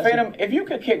that one? That's Phantom, if you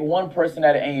could kick one person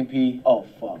out of AMP, oh,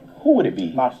 fuck. who would it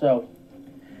be? Myself.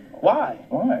 Why?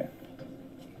 Why?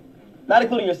 Not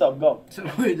including yourself, go. The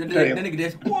nigga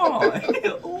just, why?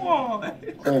 Why?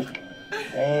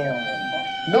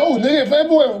 Damn. No, nigga, if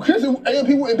Playboy Chris AMP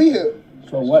wouldn't be here.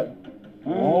 So what?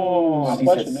 Oh, she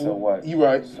question, said, nigga. so what? You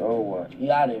right. So what?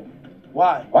 He out here.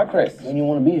 Why? Why Chris? When you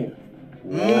want to be here.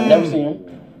 I never seen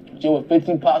him. Chill with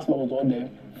 15 pop smokers all day.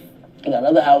 He got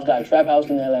another house, got a trap house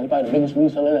in Atlanta, probably the biggest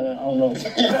weed seller in Atlanta. I don't know.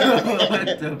 What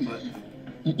the fuck?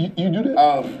 You do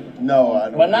that? No, I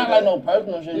don't. But not do like that. no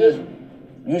personal shit.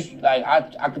 Just, like,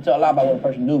 I could tell a lot about what a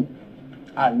person do.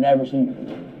 I've never seen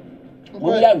you.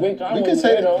 We had a great time We when can we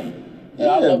say were there, that. though.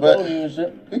 I love but talking to you and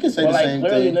shit. we can say But the like, same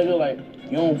clearly, thing. nigga, like,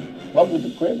 you don't fuck with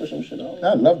the crib or some shit. I don't know.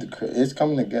 I love the crib. It's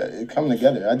coming together. It's coming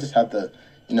together. I just have to,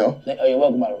 you know. Oh, you're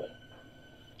welcome, by the way.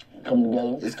 Come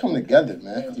together. It's coming together,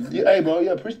 man. Yeah, hey, bro.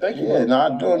 Yeah, thank you, Yeah, bro. no,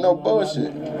 I doing no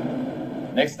bullshit.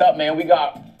 Next up, man, we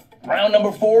got Round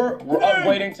number 4, we're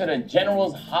upgrading to the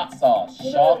General's hot sauce.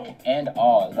 Shock and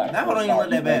awe. That one don't even look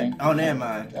that bad. Oh, never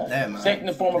mind. Shake in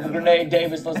the form of a grenade.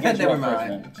 Davis, let's get you up first,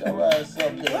 man. What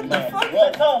the fuck?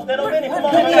 Well, Tom, stand on minute. Come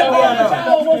on.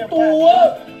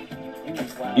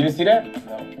 You didn't see that?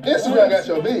 Instagram got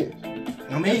your bitch.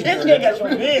 I mean, Instagram got your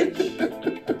bitch.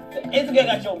 Instagram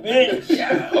got your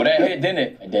bitch. Oh, that hit, didn't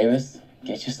it? Hey, Davis,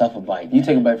 get yourself a bite. You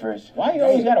take a bite first. Why you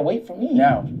always gotta wait for me?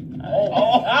 Now.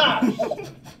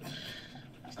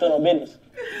 Still on business.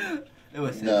 it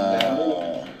was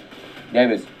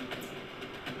Davis,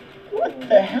 what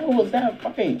the hell was that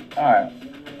fight? Alright.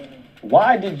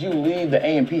 Why did you leave the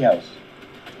A&P house?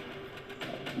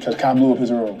 Because Kai blew up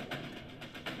his room.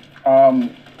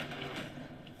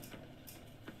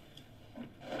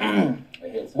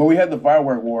 When we had the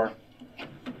firework war,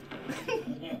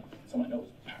 Somebody knows.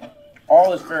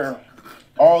 all is fair.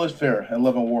 All is fair in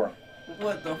love and war.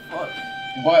 What the fuck?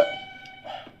 But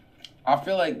I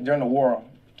feel like during the war,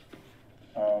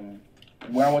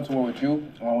 when I went to war with you,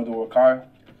 when I went to war with Kai,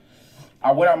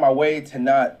 I went out my way to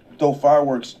not throw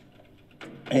fireworks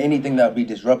and anything that would be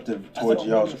disruptive towards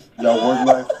y'all work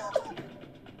life.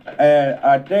 And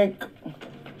I think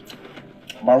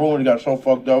my room would have got so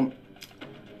fucked up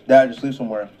that I had to sleep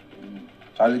somewhere.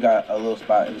 So I just got a little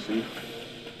spot in the city.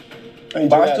 And you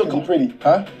But took I it out still 'cause you pretty.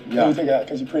 Huh? Yeah. You took it out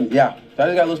because you pretty. Yeah. So I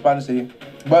just got a little spot in the city.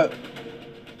 But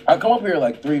I come up here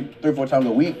like three, 4 times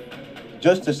a week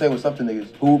just to say what's up to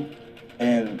niggas, hoop,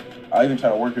 and I even try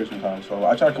to work here sometimes. So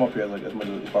I try to come up here like as much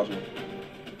as possible.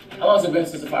 How long has it been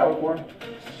since the firework war?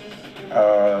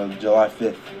 July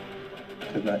 5th.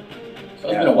 Good night. So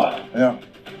it's been a while. Yeah.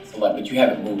 So, like, but you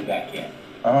haven't moved back yet.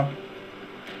 Uh-huh.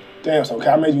 Damn, so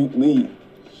Kai made you leave.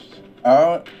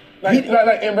 Like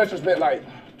in retrospect, like,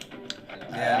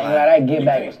 That get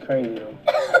back is crazy, though.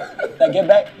 That get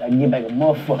back? That get back a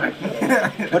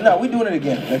motherfucker. But no, we doing it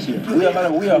again next year. We are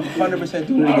 100%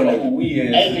 doing it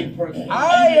again next year.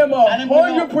 I am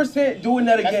 100% doing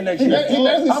that again next year. He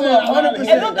basically I'm said, 100%.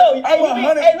 Hey, look though. I'm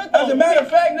 100%. As a matter of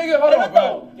fact, nigga, hold on,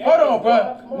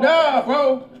 bro. Nah,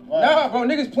 bro.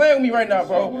 Niggas playing with me right now,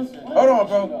 bro. Hold on,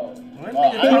 bro. If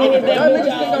y'all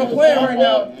niggas think I'm playing right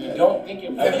now, if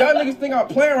y'all niggas think I'm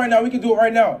playing right now, we can do it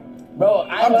right now. Bro,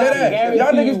 I'm dead ass. If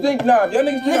y'all niggas think, if y'all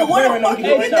niggas think I'm playing right now, we can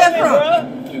do it right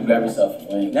now. You grab yourself a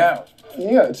wing. Now.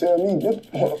 you gotta tell me.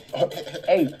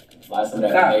 Hey. Slide some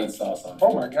of that grenade sauce on.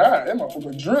 Oh my God, that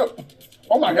motherfucker drip.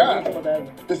 Oh my God.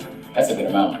 That's a good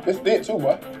amount. It's thick too,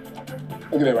 boy.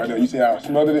 Look at that right there. You see how I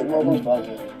smothered it,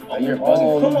 motherfucker? You're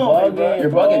bugging. Come on, bro. You're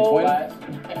bugging, twin.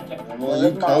 Well,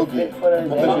 you coking.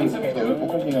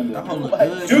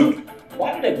 Dude,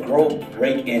 why did a girl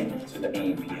break into the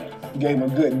A&P house? Gave him a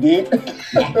good dick.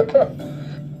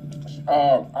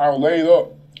 I was laid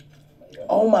up.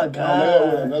 Oh my I was laid up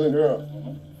with God. another girl.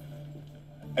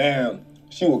 And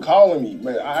she was calling me,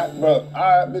 but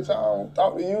bitch, I don't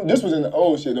talk to you. This was in the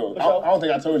old shit though. I don't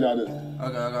think I told y'all this.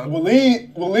 Okay.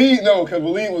 Waleed, no, because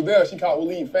Waleed was there. She called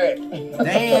Waleed fat.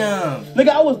 Damn. Nigga,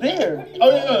 I was there. Oh,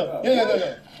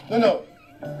 no.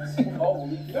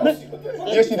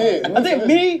 Yes, she did. I think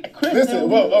me, Chris. Listen,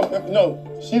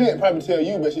 no, she didn't probably tell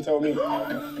you, but she told me.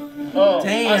 Damn.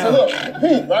 I said, look,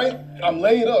 Pete, right? I'm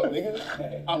laid up,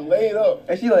 nigga. I'm laid up.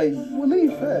 And she like, well,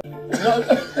 leave fat.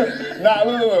 Nah,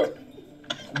 look.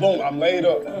 Boom, I'm laid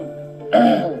up.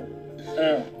 I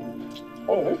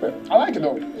like it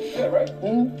though. Yeah, right.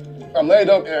 I'm laid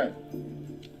up and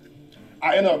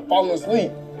I end up falling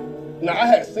asleep. Now I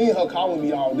had seen her calling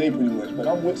me all day pretty much, but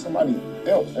I'm with somebody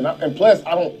else, and plus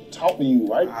I don't talk to you,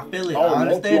 right? I feel it. I I don't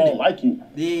understand I don't it. like you.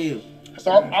 Yeah.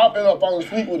 So I end up falling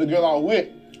asleep with the girl I was with,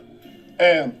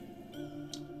 and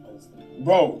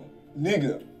bro,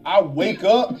 nigga, I wake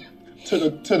up to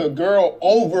the girl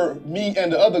over me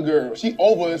and the other girl. She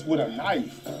over us with a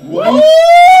knife. Oh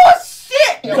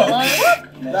shit!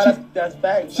 That's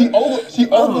facts. She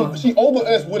over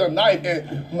us with a knife,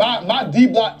 and my D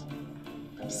block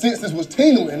senses was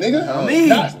tingling, nigga.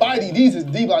 Not Spidey, these is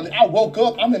D block. I woke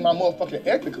up, I'm in my motherfucking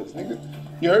ethicals, nigga.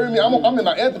 You heard me? I'm in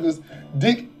my ethicals.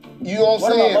 Dick, you know what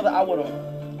I'm saying? What about mother? I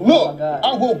would've. Look,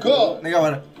 I woke up. Nigga,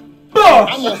 what?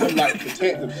 I'm on some like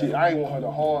protective shit. I ain't want her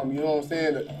to harm, you know what I'm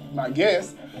saying, my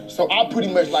guest. So I pretty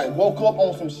much like woke up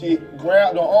on some shit,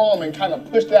 grabbed her arm and kind of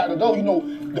pushed her out the door. You know,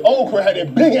 the old crib had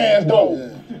that big ass door.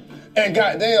 And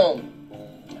goddamn,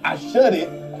 I shut it.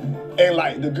 And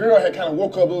like the girl had kind of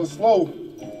woke up a little slow.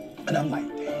 And I'm like,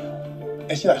 damn.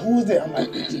 And she like, who is that? I'm like,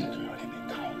 it's the girl that been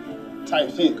calling. Type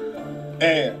shit.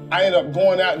 And I ended up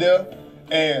going out there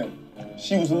and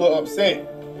she was a little upset.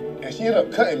 And she ended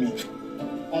up cutting me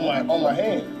on my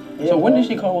hand. So when did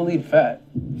she call Waleed fat?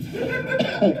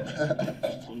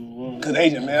 Cause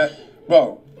Agent, man,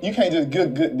 bro, You can't just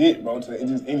give good dick, bro, to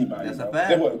just anybody. That's a bro. fact.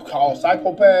 They what called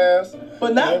psychopaths.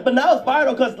 But now it's fire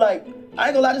though, cause like I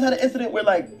ain't gonna lie, I just had an incident where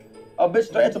like a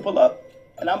bitch threatened to pull up,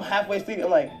 and I'm halfway asleep.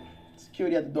 I'm like,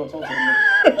 security at the door. Told me.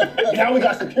 Now we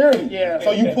got security. Yeah.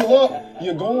 So you pull up,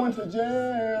 you're going to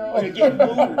jail. You're getting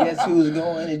moved. Guess who's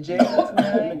going to jail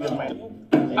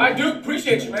tonight? I do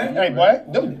appreciate you, man. Hey, boy,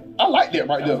 I like that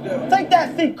right there. Take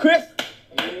that seat, Chris.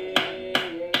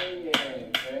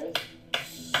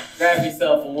 Grab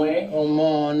yourself a wing. Come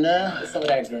on now. Get some of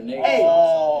that grenade. Hey.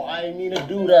 Oh, I didn't mean to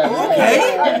do that.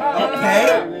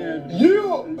 Okay.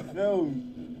 You.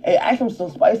 Hey, ask him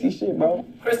some spicy shit, bro.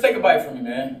 Chris, take a bite from me,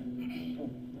 man.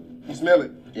 You smell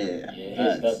it? Yeah. Yeah,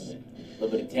 here's doesn't it? A little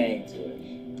bit of tang to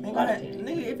it.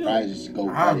 Nigga, if you I just go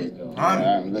get it.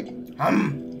 I'm looking. Now,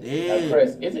 yeah.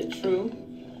 Chris, is it true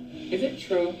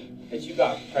that you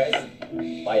got pressed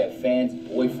by a fan's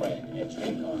boyfriend at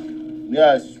DreamCon?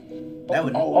 Yes. That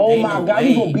would, Oh ain't my no God, way.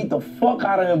 you gonna beat the fuck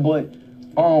out of him, but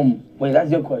wait, that's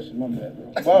your question. My bad,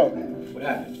 bro. Well, What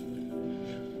happened?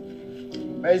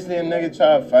 basically a nigga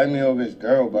tried to fight me over his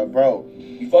girl, but bro,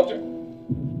 You fucked her?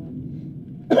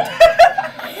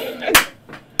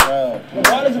 bro.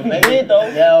 Regardless if he did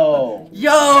though.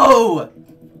 Yo!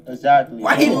 Exactly.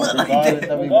 Why he look like Regardless that?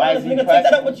 of Regardless, nigga, take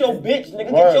that up with your bitch.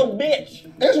 Nigga, Word. get your bitch.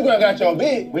 Instagram got your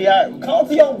bitch. We are. Call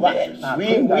to your bitch.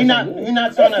 We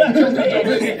not trying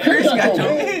to. Chris got your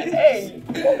Hey,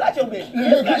 who got your bitch?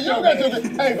 You don't got your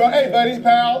bitch. Hey, bro. Hey, buddy,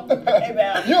 pal. Hey,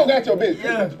 pal. You don't got your bitch.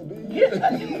 Yeah. Yes,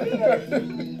 got your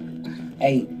bitch.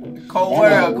 Hey, Cold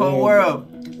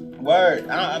world. word.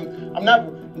 I'm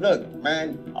not. Look,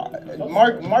 man.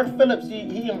 Mark Phillips. He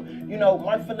you know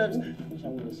Mark Phillips.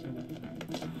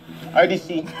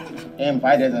 RDC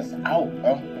invited us out,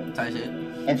 bro, Type shit.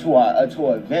 into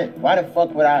an event. Why the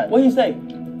fuck would I? What you say?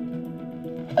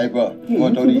 Hey, bro, you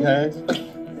wanna throw these hands?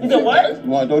 You said what? You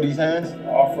wanna throw these hands?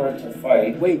 Offer to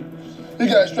fight. Wait. He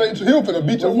got straight to him finna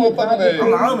beat your motherfucking I don't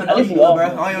ass. even know you, bro. I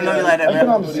don't even know you like that, That's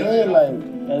what man. I'm saying,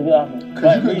 like. Let's be off.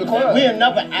 Cause you couldn't decline. We'll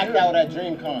never act out at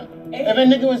DreamCon. If a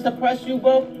nigga was to press you,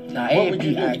 bro, Nah, what would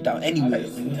you do? act out anyway.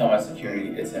 Tell my security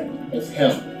it's him. It's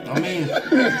him. I mean,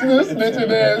 Snitching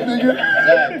ass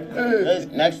nigga.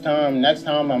 Exactly. Next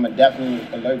time, I'ma definitely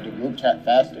alert the group chat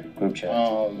faster. Group chat.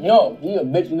 Yo, he a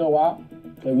bitch, you know why?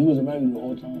 Because we was around you the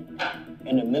whole time.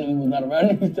 And the minute we was not around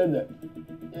you, he said that.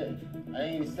 Yeah, I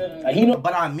ain't said Like, he know.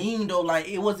 but I mean though, like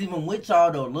it wasn't even with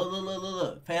y'all though.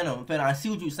 Look. Phantom. I see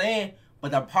what you saying,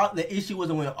 but the issue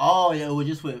wasn't with all. Yeah, it was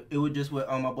just with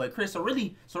my boy Chris. So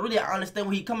really, I understand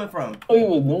where he coming from. What he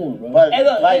was doing, bro. But Hey,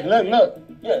 look, look.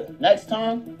 Yeah. Next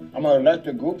time, I'm gonna alert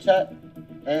the group chat.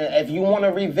 And if you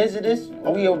wanna revisit this,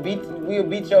 we'll beat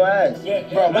your ass. Yeah,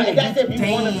 Bro, but that's if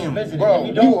you wanna damn. revisit it. Bro, If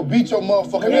you don't, will beat your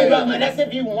motherfucking yeah, bro, ass. that's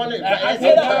if you wanna. I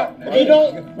said that. If you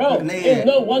don't, Bro, Nigga, there's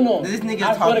no one on. this nigga's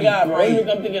I swear to talking God, bro. crazy.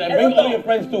 I'm thinking that. Bring all your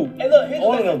friends too. Hey, look, here's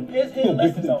all the of them. Here's the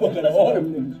lesson, though. Here's the lesson, All though.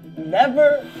 them niggas.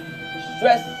 Never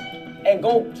stress and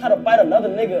go try to fight another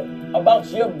nigga about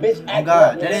your bitch acting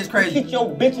God, up, that nigga. is crazy. Keep your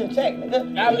bitch in check, nigga.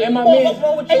 And my What's man,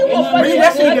 wrong with and you? my Gonna fight man- your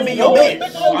That shit ass can be like your you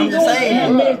bitch. know I'm you just doing?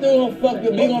 saying. my man still gonna fuck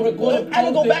you. He gonna record it. I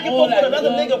can go back and forth with another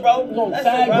nigga, bro. He gonna That's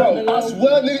tag it, bro. bro. I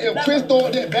swear, nigga, if Chris throw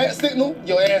that bat signal,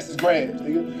 your ass is grass,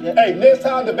 nigga. Hey, next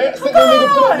time the bat signal, nigga,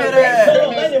 put up the on, bat Hold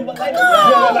on, signal. let him, let him.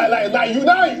 Yeah, like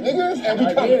unite, niggas, and we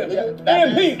coming,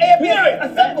 nigga.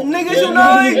 Niggas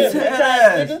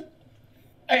unite.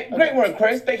 Hey, great work,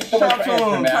 Chris. Thank you so much Talk for to him.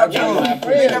 answering, man. Talk to him.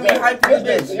 They got me hyped for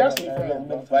this bitch. Y'all should be friends,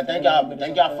 bro. but thank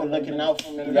y'all for looking out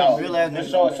for me, y'all. Real ass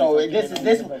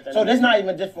nigga. So this not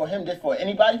even just for him, just for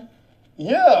anybody.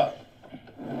 Yeah.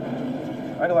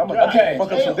 Okay,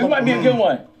 this might be a good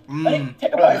one.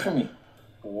 Take a bite from me.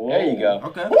 There you go.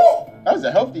 Okay. That was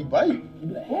a healthy bite.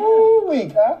 Ooh, we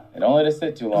got. And don't let it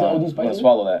sit too long. OD I'm gonna spicy?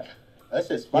 swallow that That's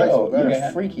just spicy, Yo, bro.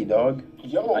 you're freaky, dog.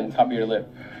 Yo. on top of your lip.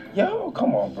 Yo,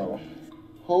 come on, bro.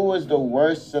 Who was the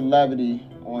worst celebrity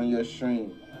on your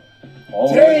stream? Oh,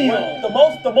 The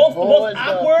most was the-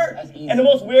 awkward That's easy. and the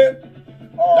most weird.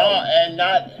 No, and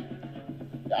not.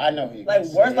 I know he. Like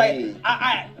was worst, like saying.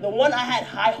 the one I had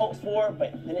high hopes for,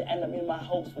 but then it ended up being my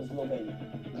hopes was Lil Baby.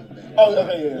 Oh,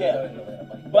 okay, Yeah.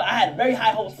 But I had very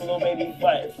high hopes for Lil Baby,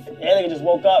 but that nigga just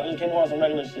woke up and just came on some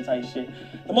regular shit type shit.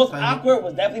 The most awkward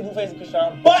was definitely Blueface and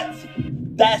Krishan, but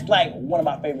that's like one of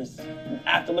my favorites.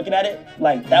 After looking at it,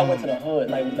 like that went to the hood.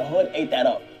 Like the hood ate that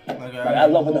up. Like I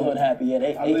love when the hood happy. Yeah,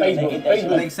 they ate that shit.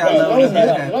 Make sound As long low.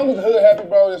 as the hood happy,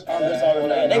 bro, that's all that Yeah,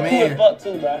 matters. they I cool mean- as fuck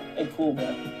too, bro. They cool, bro.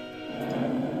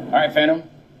 All right, Phantom.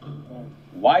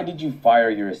 Why did you fire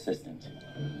your assistant?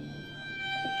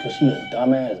 Cause she a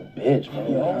dumbass bitch, bro.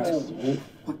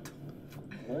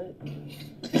 What?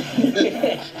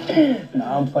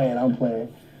 Nah, I'm playing.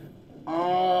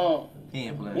 He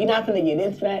ain't We playing. not gonna get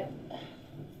into that.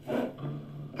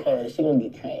 Cause she gonna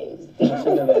get crazy. She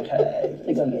gonna get crazy.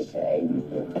 She gonna get crazy.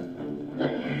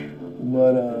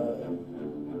 But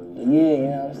yeah, you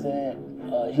know what I'm saying?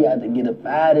 She had to get up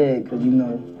out of it, cause you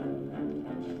know,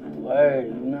 word,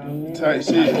 you know what I mean? Tight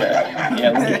shit.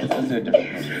 Yeah,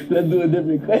 let's do a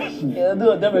different question. Let's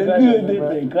do a different question. Yeah, let's do a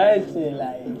different question.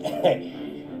 Like,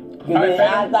 cause Alright, then I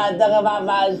start talking about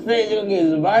my shit, you gonna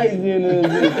get spicy in this.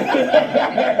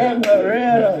 For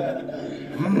real.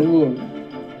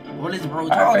 What is bro All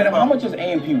right, talking Phantom, how about? much is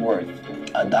A&P worth?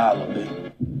 $1,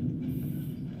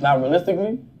 bitch. Not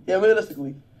realistically? Yeah,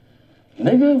 realistically.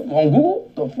 Nigga, on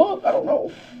Google? The fuck? I don't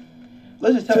know.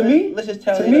 Let's just tell To me? Let's just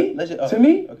tell To you. me? Let's just, To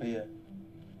me? Okay, yeah.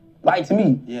 Like, to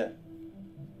me. Yeah.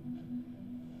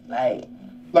 Like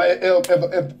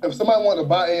if somebody wanted to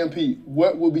buy AMP,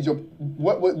 what would be the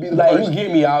Like, first? you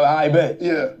get me, I bet.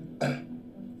 Yeah.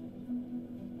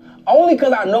 Only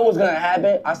because I know what's gonna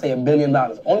happen, I say $1 billion.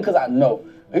 Only because I know.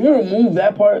 If you remove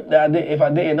that part that I did, if I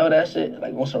didn't know that shit,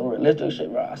 like on some realistic shit,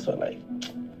 bro, I swear, like,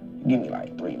 give me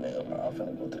like $3 million, bro. I'm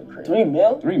finna go to the crib. $3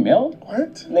 million? 3 mil?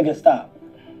 What? Nigga, stop.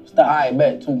 I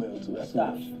bet $2 million too. That's too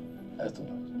much. That's too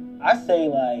much. I say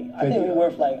like, I think we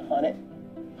worth like $100.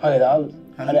 $100?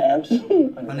 100 amps.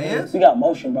 100 amps? We got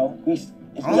motion, bro.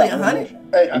 Only 100?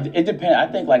 Hey, It depends. I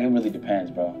think like it really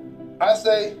depends, bro. I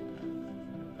say.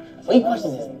 So you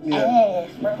question this? Yeah.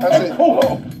 I say. This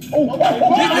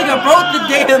nigga broke the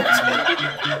damn chair.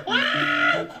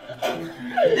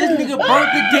 This nigga broke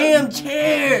the damn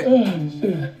chair.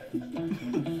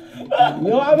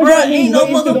 Yo, I Bruh, ain't no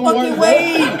motherfucking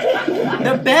way.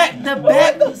 The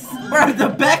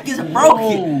back is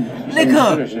broken.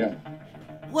 Nigga,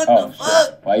 what Oh, the shit.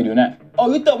 fuck? Why you doing that?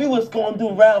 Oh, you thought we was going to do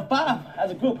round 5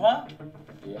 as a group, huh?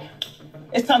 Yeah.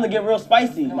 It's time to get real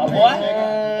spicy, my boy.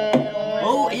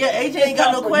 Oh, yeah, AJ ain't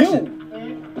got no question.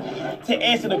 To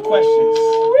answer the questions.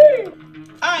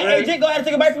 All right, AJ, go ahead and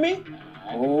take a bite from me.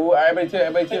 Oh, everybody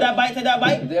chill. Take that bite, take that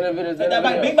bite. The end of it is Take that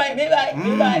bite, big bite, big bite,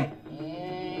 big bite.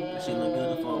 That shit look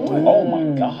beautiful. Oh my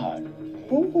god.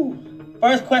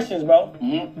 First questions, bro.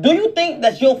 Do you think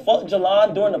that you'll fuck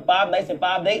Jalon during the 5 nights and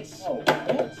 5 dates?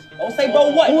 Don't say bro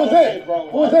what. Who was that? Who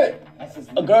was that?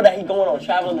 A girl that he going on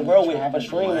traveling the world with for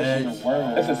streaming.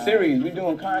 It's a series. We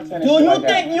doing content. Do you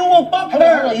think you will fuck Hold on,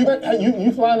 her? hold on.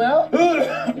 You flying out?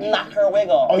 Knock her wig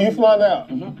off. Oh, you flying out?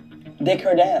 Dick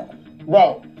her down.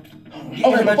 Bro. You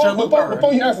can let your look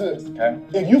Before you answer this, Okay.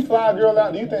 if you fly a girl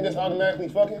out, do you think that's automatically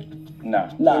fucking?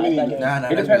 Nah. Nah, Me it's not neither. gay. Nah,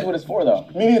 It depends what it's for though.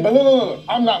 Me neither, but look.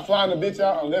 I'm not flying the bitch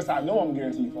out unless I know I'm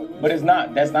guaranteed fucking. But it's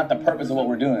not. That's not the purpose of what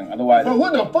we're doing. Otherwise. Bro,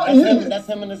 what the fuck? That's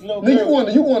him and this little Nigga, girl.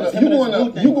 you going to.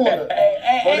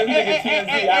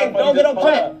 Hey, don't get on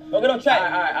track. Don't get on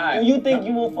track. Do you think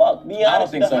you will fuck? Be I don't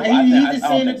honest. think so. I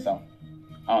don't think so.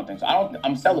 I don't think so.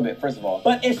 I'm celibate, first of all.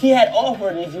 But if she had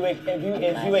offered, if you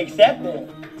accepted.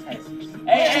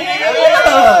 Hey,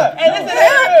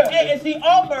 if she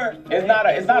offered. It's not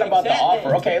about the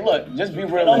offer. Okay, look, just be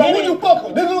real. Bro, would you fuck her,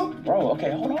 nigga? Bro,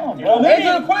 okay, hold on, bro.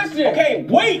 Answer the question. Okay,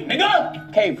 wait, nigga.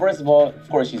 Okay, first of all, of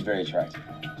course she's very attractive.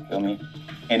 Feel me?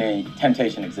 And then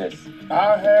temptation exists.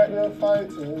 I had to fight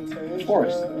temptation. Of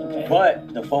course.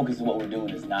 But the focus of what we're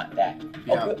doing is not that.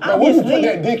 Yeah. Bro, would you put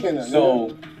that dick in her?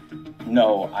 So,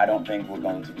 no, I don't think we're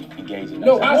going to be engaging.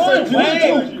 No, I said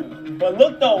Wait. But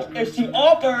look though, if she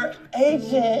offered,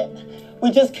 agent, we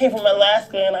just came from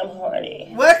Alaska and I'm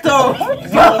horny. What the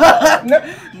fuck? No.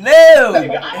 I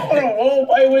don't want to role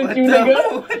play with you,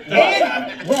 nigga.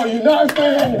 Bro, you're not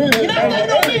staying on business. You're not staying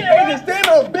on business. Staying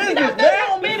on business, man. Bro,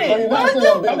 You're not staying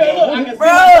on business. Okay, look, I can see Bro.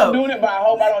 myself doing it, but I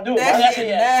hope I don't do it. That shit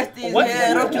nasty as What?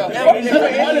 hell. Don't you I'm ever just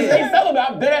trying to stay celibate.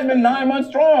 I'm dead. Has been 9 months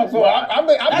strong, so I've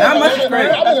been How much is crazy?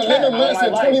 11 months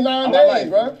and 29 days,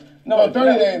 bro. No,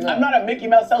 30 days now. I'm not a Mickey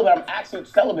Mouse celibate. I'm actually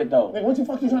celibate though. Nigga, what the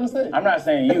fuck you trying to say? I'm not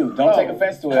saying you. Don't take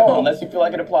offense to it unless you feel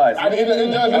like it applies.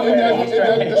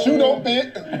 The shoe don't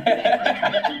fit.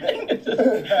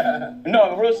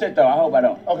 No, real shit though. I hope I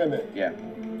don't. Okay, man. Yeah.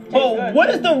 But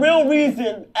what is the real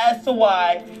reason as to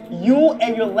why you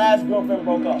and your last girlfriend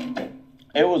broke up?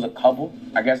 It was a couple.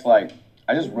 I guess like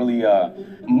I just really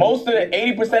most of the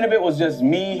 80% of it was just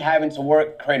me having to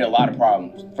work created a lot of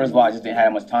problems. First of all, I just didn't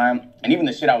have much time. And even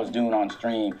the shit I was doing on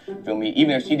stream, feel me,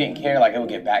 even if she didn't care, like it would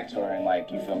get back to her and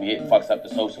like, you feel me, it fucks up the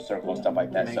social circle and stuff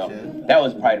like that. So that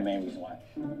was probably the main reason why.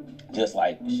 Just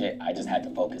like shit, I just had to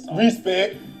focus on.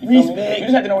 Respect. Respect. You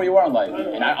just have to know where you are in life.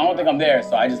 And I don't think I'm there,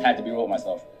 so I just had to be real with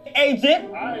myself.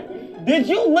 Agent, did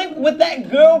you link with that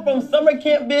girl from summer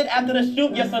camp bid after the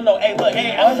shoot? Yes or no? Hey, look,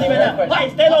 hey, I'm saying right now. Hey,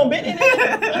 stand on business.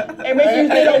 Hey, make sure you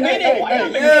stand on business.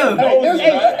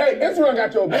 Hey, Israel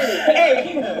got your business.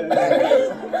 Hey.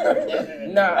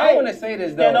 Nah, I want to say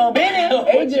this though. Stand on business.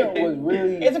 Agent was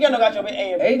really. Instagram got your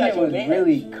business. Agent was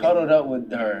really cuddled up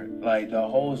with her like the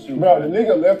whole shoot. Bro, the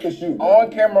nigga left the shoot. On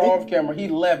camera, off camera, he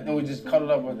left and was just cuddled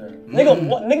up with her.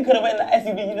 Nigga could have went in the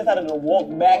SUV. He decided to walk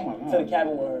back to the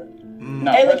cabin with her.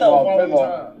 No, Hey, first of all, can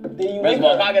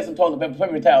I get some toilet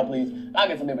paper towel, please? I'll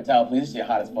get some paper towel, please. This shit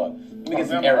hot as fuck. Let me get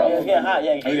some air up. It's getting hot,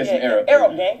 yeah. Let me get some air up. Air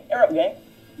up, gang. Air up, gang.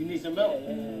 You need some milk.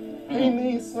 He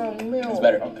needs some milk. It's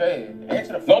better. Okay,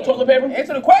 answer the No toilet paper?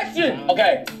 Answer the question.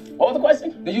 Okay. What was the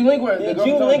question? Did you link with the Did girl?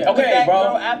 you from link Summer with Camp? that bro.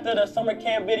 girl after the summer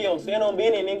camp video? Stand on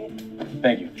business, nigga.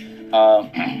 Thank you.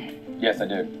 Yes, I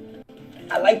did.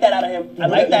 I like that out of him. I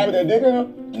like You put that. that dick in her?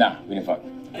 Nah, we didn't fuck.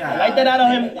 I like that out of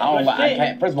him. I don't. But I shit.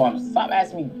 can't. First of all, stop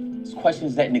asking me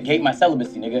questions that negate my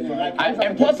celibacy, nigga.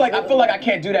 And plus, like, I feel like I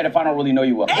can't do that if I don't really know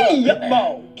you well. Hey,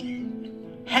 bro.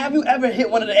 Have you ever hit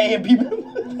one of the A&P members?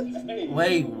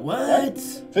 Wait, what?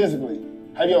 Physically.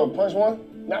 Have you ever punched one?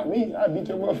 Not me. I beat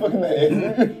your motherfucking ass.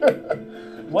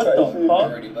 What the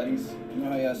fuck? Alrighty, buddies. You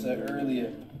know how y'all said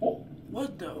earlier.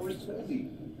 What the? Where's Twizzy?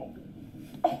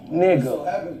 So Nigga.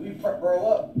 happens we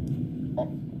bro up.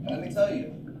 Let me tell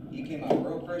you, he came out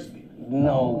real crispy.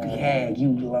 No, gang,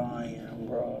 you lying,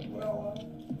 bro. Well,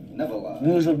 never lie.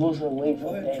 You was supposed to wait for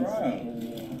Go ahead, try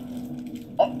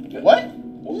Thanksgiving. What?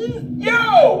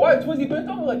 Yo, why Twizzy bent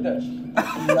over like that?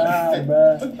 Nah,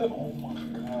 bro.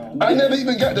 I never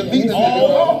even got to meet the Oh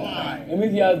nigga. my! Let me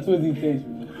see how Twizzy tastes.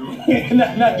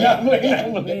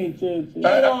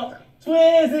 Nah,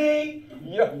 Twizzy.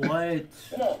 What?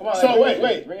 Come on, So like,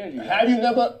 wait. bring energy. Have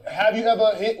you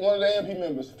ever hit one of the AMP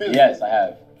members physically? Yes, I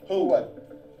have. Who?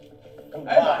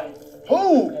 Everybody.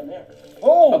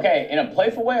 Who? Okay, in a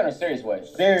playful way or in a serious way?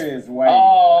 Serious way.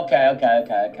 Oh, okay.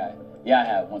 Yeah, I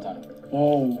have one time.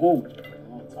 Who?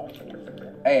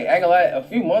 Hey, I ain't gonna lie, a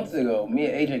few months ago, me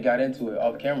and AJ got into it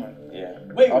off camera. Yeah.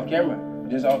 Wait, Off camera.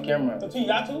 Just off camera. between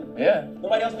y'all two? Yeah.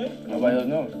 Nobody else knew? Nobody else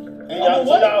knows. And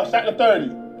y'all shot the 30.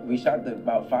 We shot the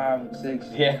about 5, 6.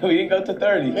 Yeah, we didn't go to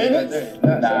 30. Minutes?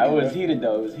 Nah, it was heated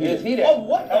though. It was It's heated. heated. Oh,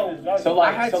 what? So I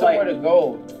like, had so somewhere like, to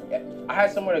go. I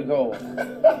had somewhere to go.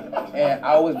 And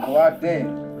I was blocked in.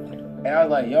 And I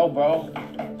was like, yo, bro,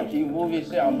 can you move your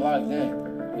shit? I'm blocked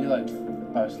in. He's like,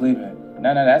 I was sleeping.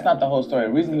 no, that's not the whole story.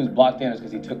 The reason he was blocked in is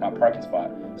because he took my parking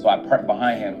spot. So I parked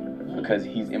behind him because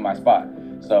he's in my spot.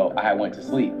 So I went to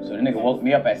sleep. So the nigga woke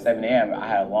me up at 7 a.m. I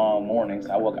had a long morning,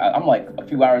 so I'm like a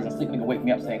few hours in sleep. Nigga wake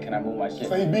me up saying, "Can I move my shit?"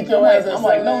 So he beat your ass at I'm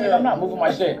like, 7 no, nigga, a.m. I'm not moving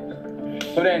my shit.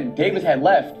 So then Davis had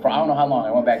left for I don't know how long.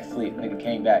 I went back to sleep. Nigga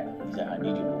came back. He said, "I need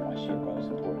you to move my shit, bro. It's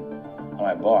important." I'm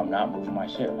like, "Bro, I'm not moving my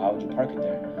shit. Why would you park it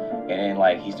there?" And then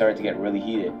like he started to get really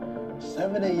heated.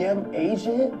 7 a.m.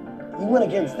 agent? You went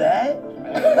against that?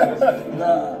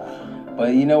 Nah.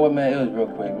 But you know what, man? It was real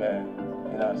quick, man.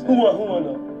 You know what I'm saying? Who won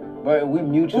though? But we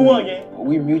mutually. Who won, gang?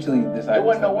 We mutually decided. It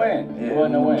wasn't to no stop. win. Yeah. It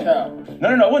wasn't no win. No,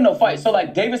 it wasn't no fight. So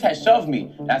like Davis had shoved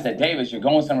me. And I said, "Davis, you're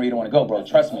going somewhere you don't want to go, bro.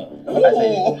 Trust me."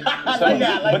 I said,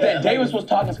 but then Davis was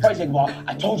talking spicy. Like, "Well,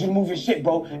 I told you to move your shit,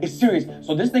 bro. It's serious."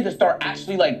 So this nigga start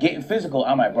actually like getting physical.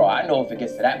 I'm like, bro, I know if it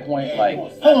gets to that point, like.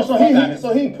 Hold on,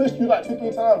 so he pushed you like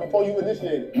 2-3 times before you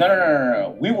initiated.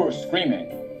 No. We were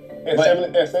screaming. At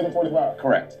But- 7:45.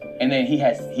 Correct. And then he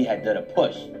had done a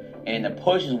push. And the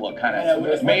push is what kind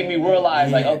of made me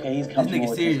realize, like, okay, he's comfortable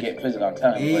with serious. just getting physical. I'm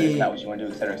telling him, but it's not what you want to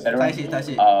do, et cetera, et cetera. Tight shit.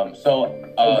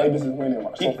 Davis is winning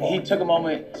so far. he took a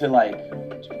moment to like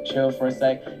chill for a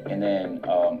sec, and then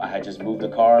I had just moved the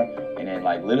car, and then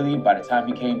like literally by the time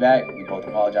he came back, we both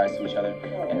apologized to each other.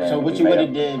 And then So what we you made would up.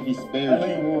 have did if he spared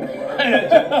you?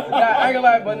 Nah, I ain't gonna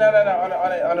lie, but no.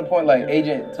 On the point, like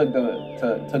Agent took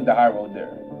the high road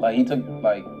there. Like he took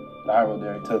like the high road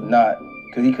there to not,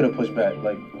 cause he could have pushed back.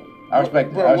 Like I respect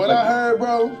it. Bro, what I heard,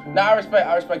 bro, Nah, I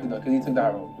respect it though, cause he took the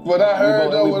high road. what I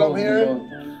heard though, what I'm hearing,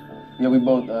 We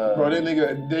both. bro, that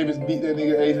nigga Davis beat that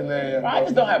nigga Asian ass. I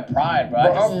just don't have pride, bro.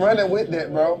 Bro, I'm running with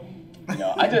that, bro.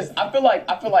 I feel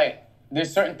like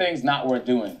there's certain things not worth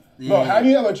doing. Bro, have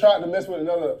you ever tried to mess with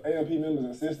another AMP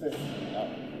member's assistant? No.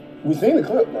 We seen the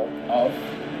clip, bro. Oh.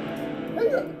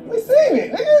 Nigga, we seen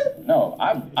it, nigga. No,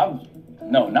 I've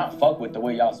not fuck with the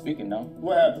way y'all speaking, no.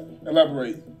 What happened?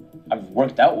 Elaborate. I've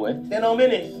worked out with. 10 on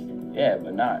minutes. Yeah,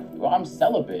 but not. Well, I'm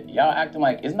celibate. Y'all acting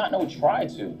like it's not no try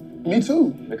to. Me too.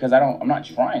 Because I'm not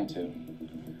trying to.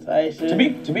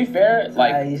 To be fair,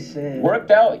 like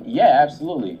worked out, yeah,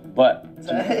 absolutely. But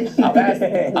I've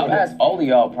asked all of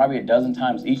y'all probably a dozen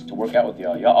times each to work out with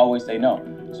y'all. Y'all always say no.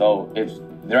 So if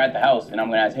they're at the house and I'm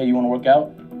gonna ask, hey, you wanna work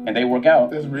out? And they work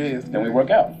out, That's riz. then we work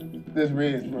out. That's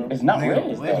riz, bro. It's not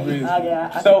riz, That's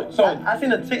though. riz. I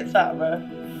seen a TikTok, bro.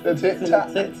 The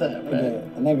TikTok. TikTok, bro.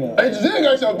 Nigga. Hey, Giselle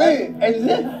got your bid. Hey,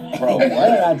 Giselle. Bro, Hey,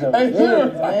 Giselle,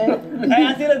 man. Hey,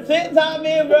 I seen a TikTok,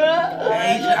 man, bro.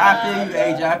 AJ, I feel you,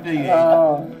 AJ. I feel you,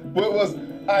 AJ. What was? All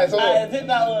right, so The look,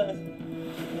 TikTok was,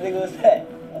 nigga was that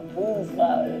a food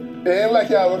spot. it ain't like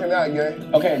y'all working out,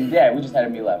 gang. okay, yeah, we just had a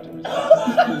meal afterwards.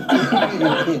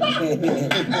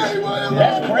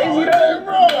 That's crazy, though.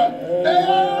 bro. Hey,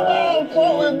 I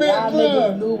fuck with Big Y'all niggas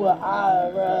Blood. knew what I,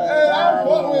 bro. Hey, I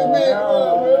fuck with Big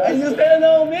Blood, bro. Hey, you standing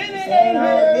on minute, Stand on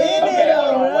minute. Okay,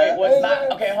 hold on, wait, what's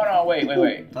not? Okay, hold on,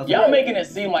 wait. Y'all making it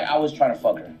seem like I was trying to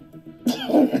fuck her.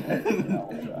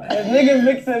 Is niggas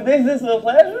mixing business with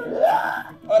pleasure?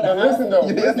 Now listen though,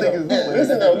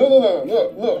 listen though,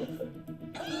 look.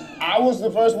 I was the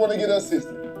first one to get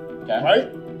assistant, Okay. right?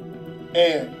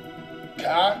 And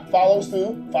Kai followed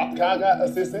suit. Kai got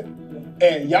assistant,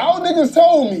 and y'all niggas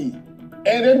told me, and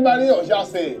everybody else, y'all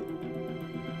said,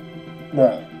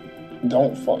 bruh,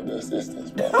 don't fuck the assistants,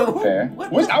 bro. Fair.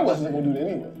 Which I wasn't gonna do that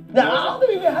anyway. Nah, I don't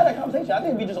think we even had that conversation. I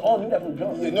think we just all knew that from the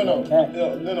jump. Yeah,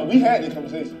 no. We had this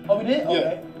conversation. Oh, we did?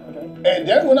 Yeah. Okay. And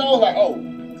that's when I was like, oh,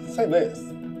 say less.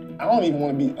 I don't even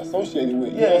want to be associated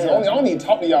with. You know what I'm saying? I don't even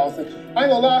talk to y'all. I ain't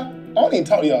gonna lie. I don't even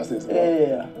talk to y'all sisters. Bro.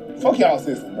 Yeah. Fuck y'all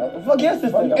sisters, bro. Fuck your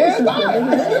sister. Yeah, it's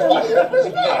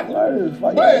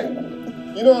fine. But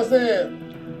you know what I'm saying?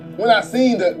 When I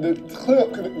seen the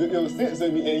clip, it was sent to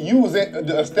me, and you was at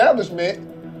the establishment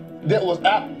that was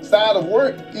outside of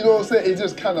work. You know what I'm saying? It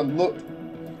just kind of looked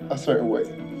a certain way.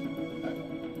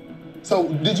 So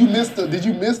did you miss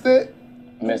that?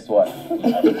 Missed what?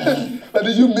 Like,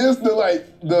 did you miss the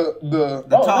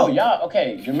No, y'all,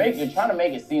 okay, you're trying to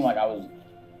make it seem like I was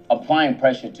applying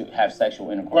pressure to have sexual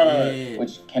intercourse, Right.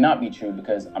 which cannot be true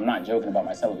because I'm not joking about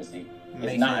my celibacy.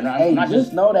 It's not, and Hey, I'm not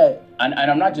just know that. and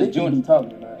I'm not just You be doing,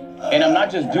 talking about. and I'm not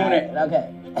just doing it. Okay.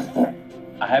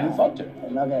 I haven't fucked her,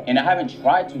 Okay. and I haven't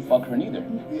tried to fuck her neither.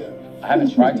 Yeah. I haven't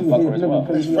tried to fuck her as well.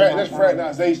 That's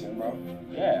fraternization, bro.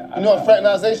 Yeah. You know what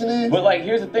fraternization is? But like,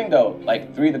 here's the thing though.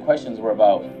 Like, 3 of the questions were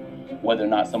about whether or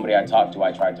not somebody I talked to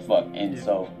I tried to fuck, and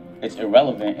so it's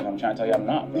irrelevant. And I'm trying to tell you I'm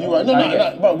not. Bro. You right?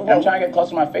 No, bro. I'm trying to get close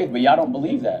to my faith, but y'all don't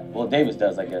believe that. Well, Davis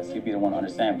does, I guess. He'd be the one to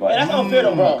understand. But And that's unfair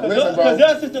though, bro. Listen, bro. Because you're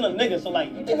assisting a nigga, so like,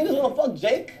 you think niggas wanna fuck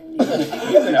Jake?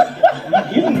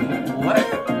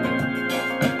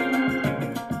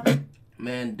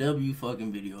 Man, W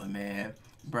fucking video, man.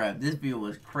 Bruh, this video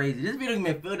was crazy. This video didn't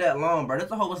even feel that long, bro. This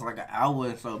whole was like an hour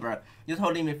or so, bro. This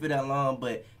whole didn't even feel that long,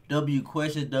 but W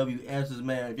questions, W answers,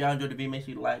 man. If y'all enjoyed the video, make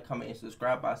sure you like, comment, and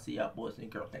subscribe. I'll see y'all boys and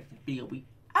girls next video. We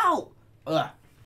out.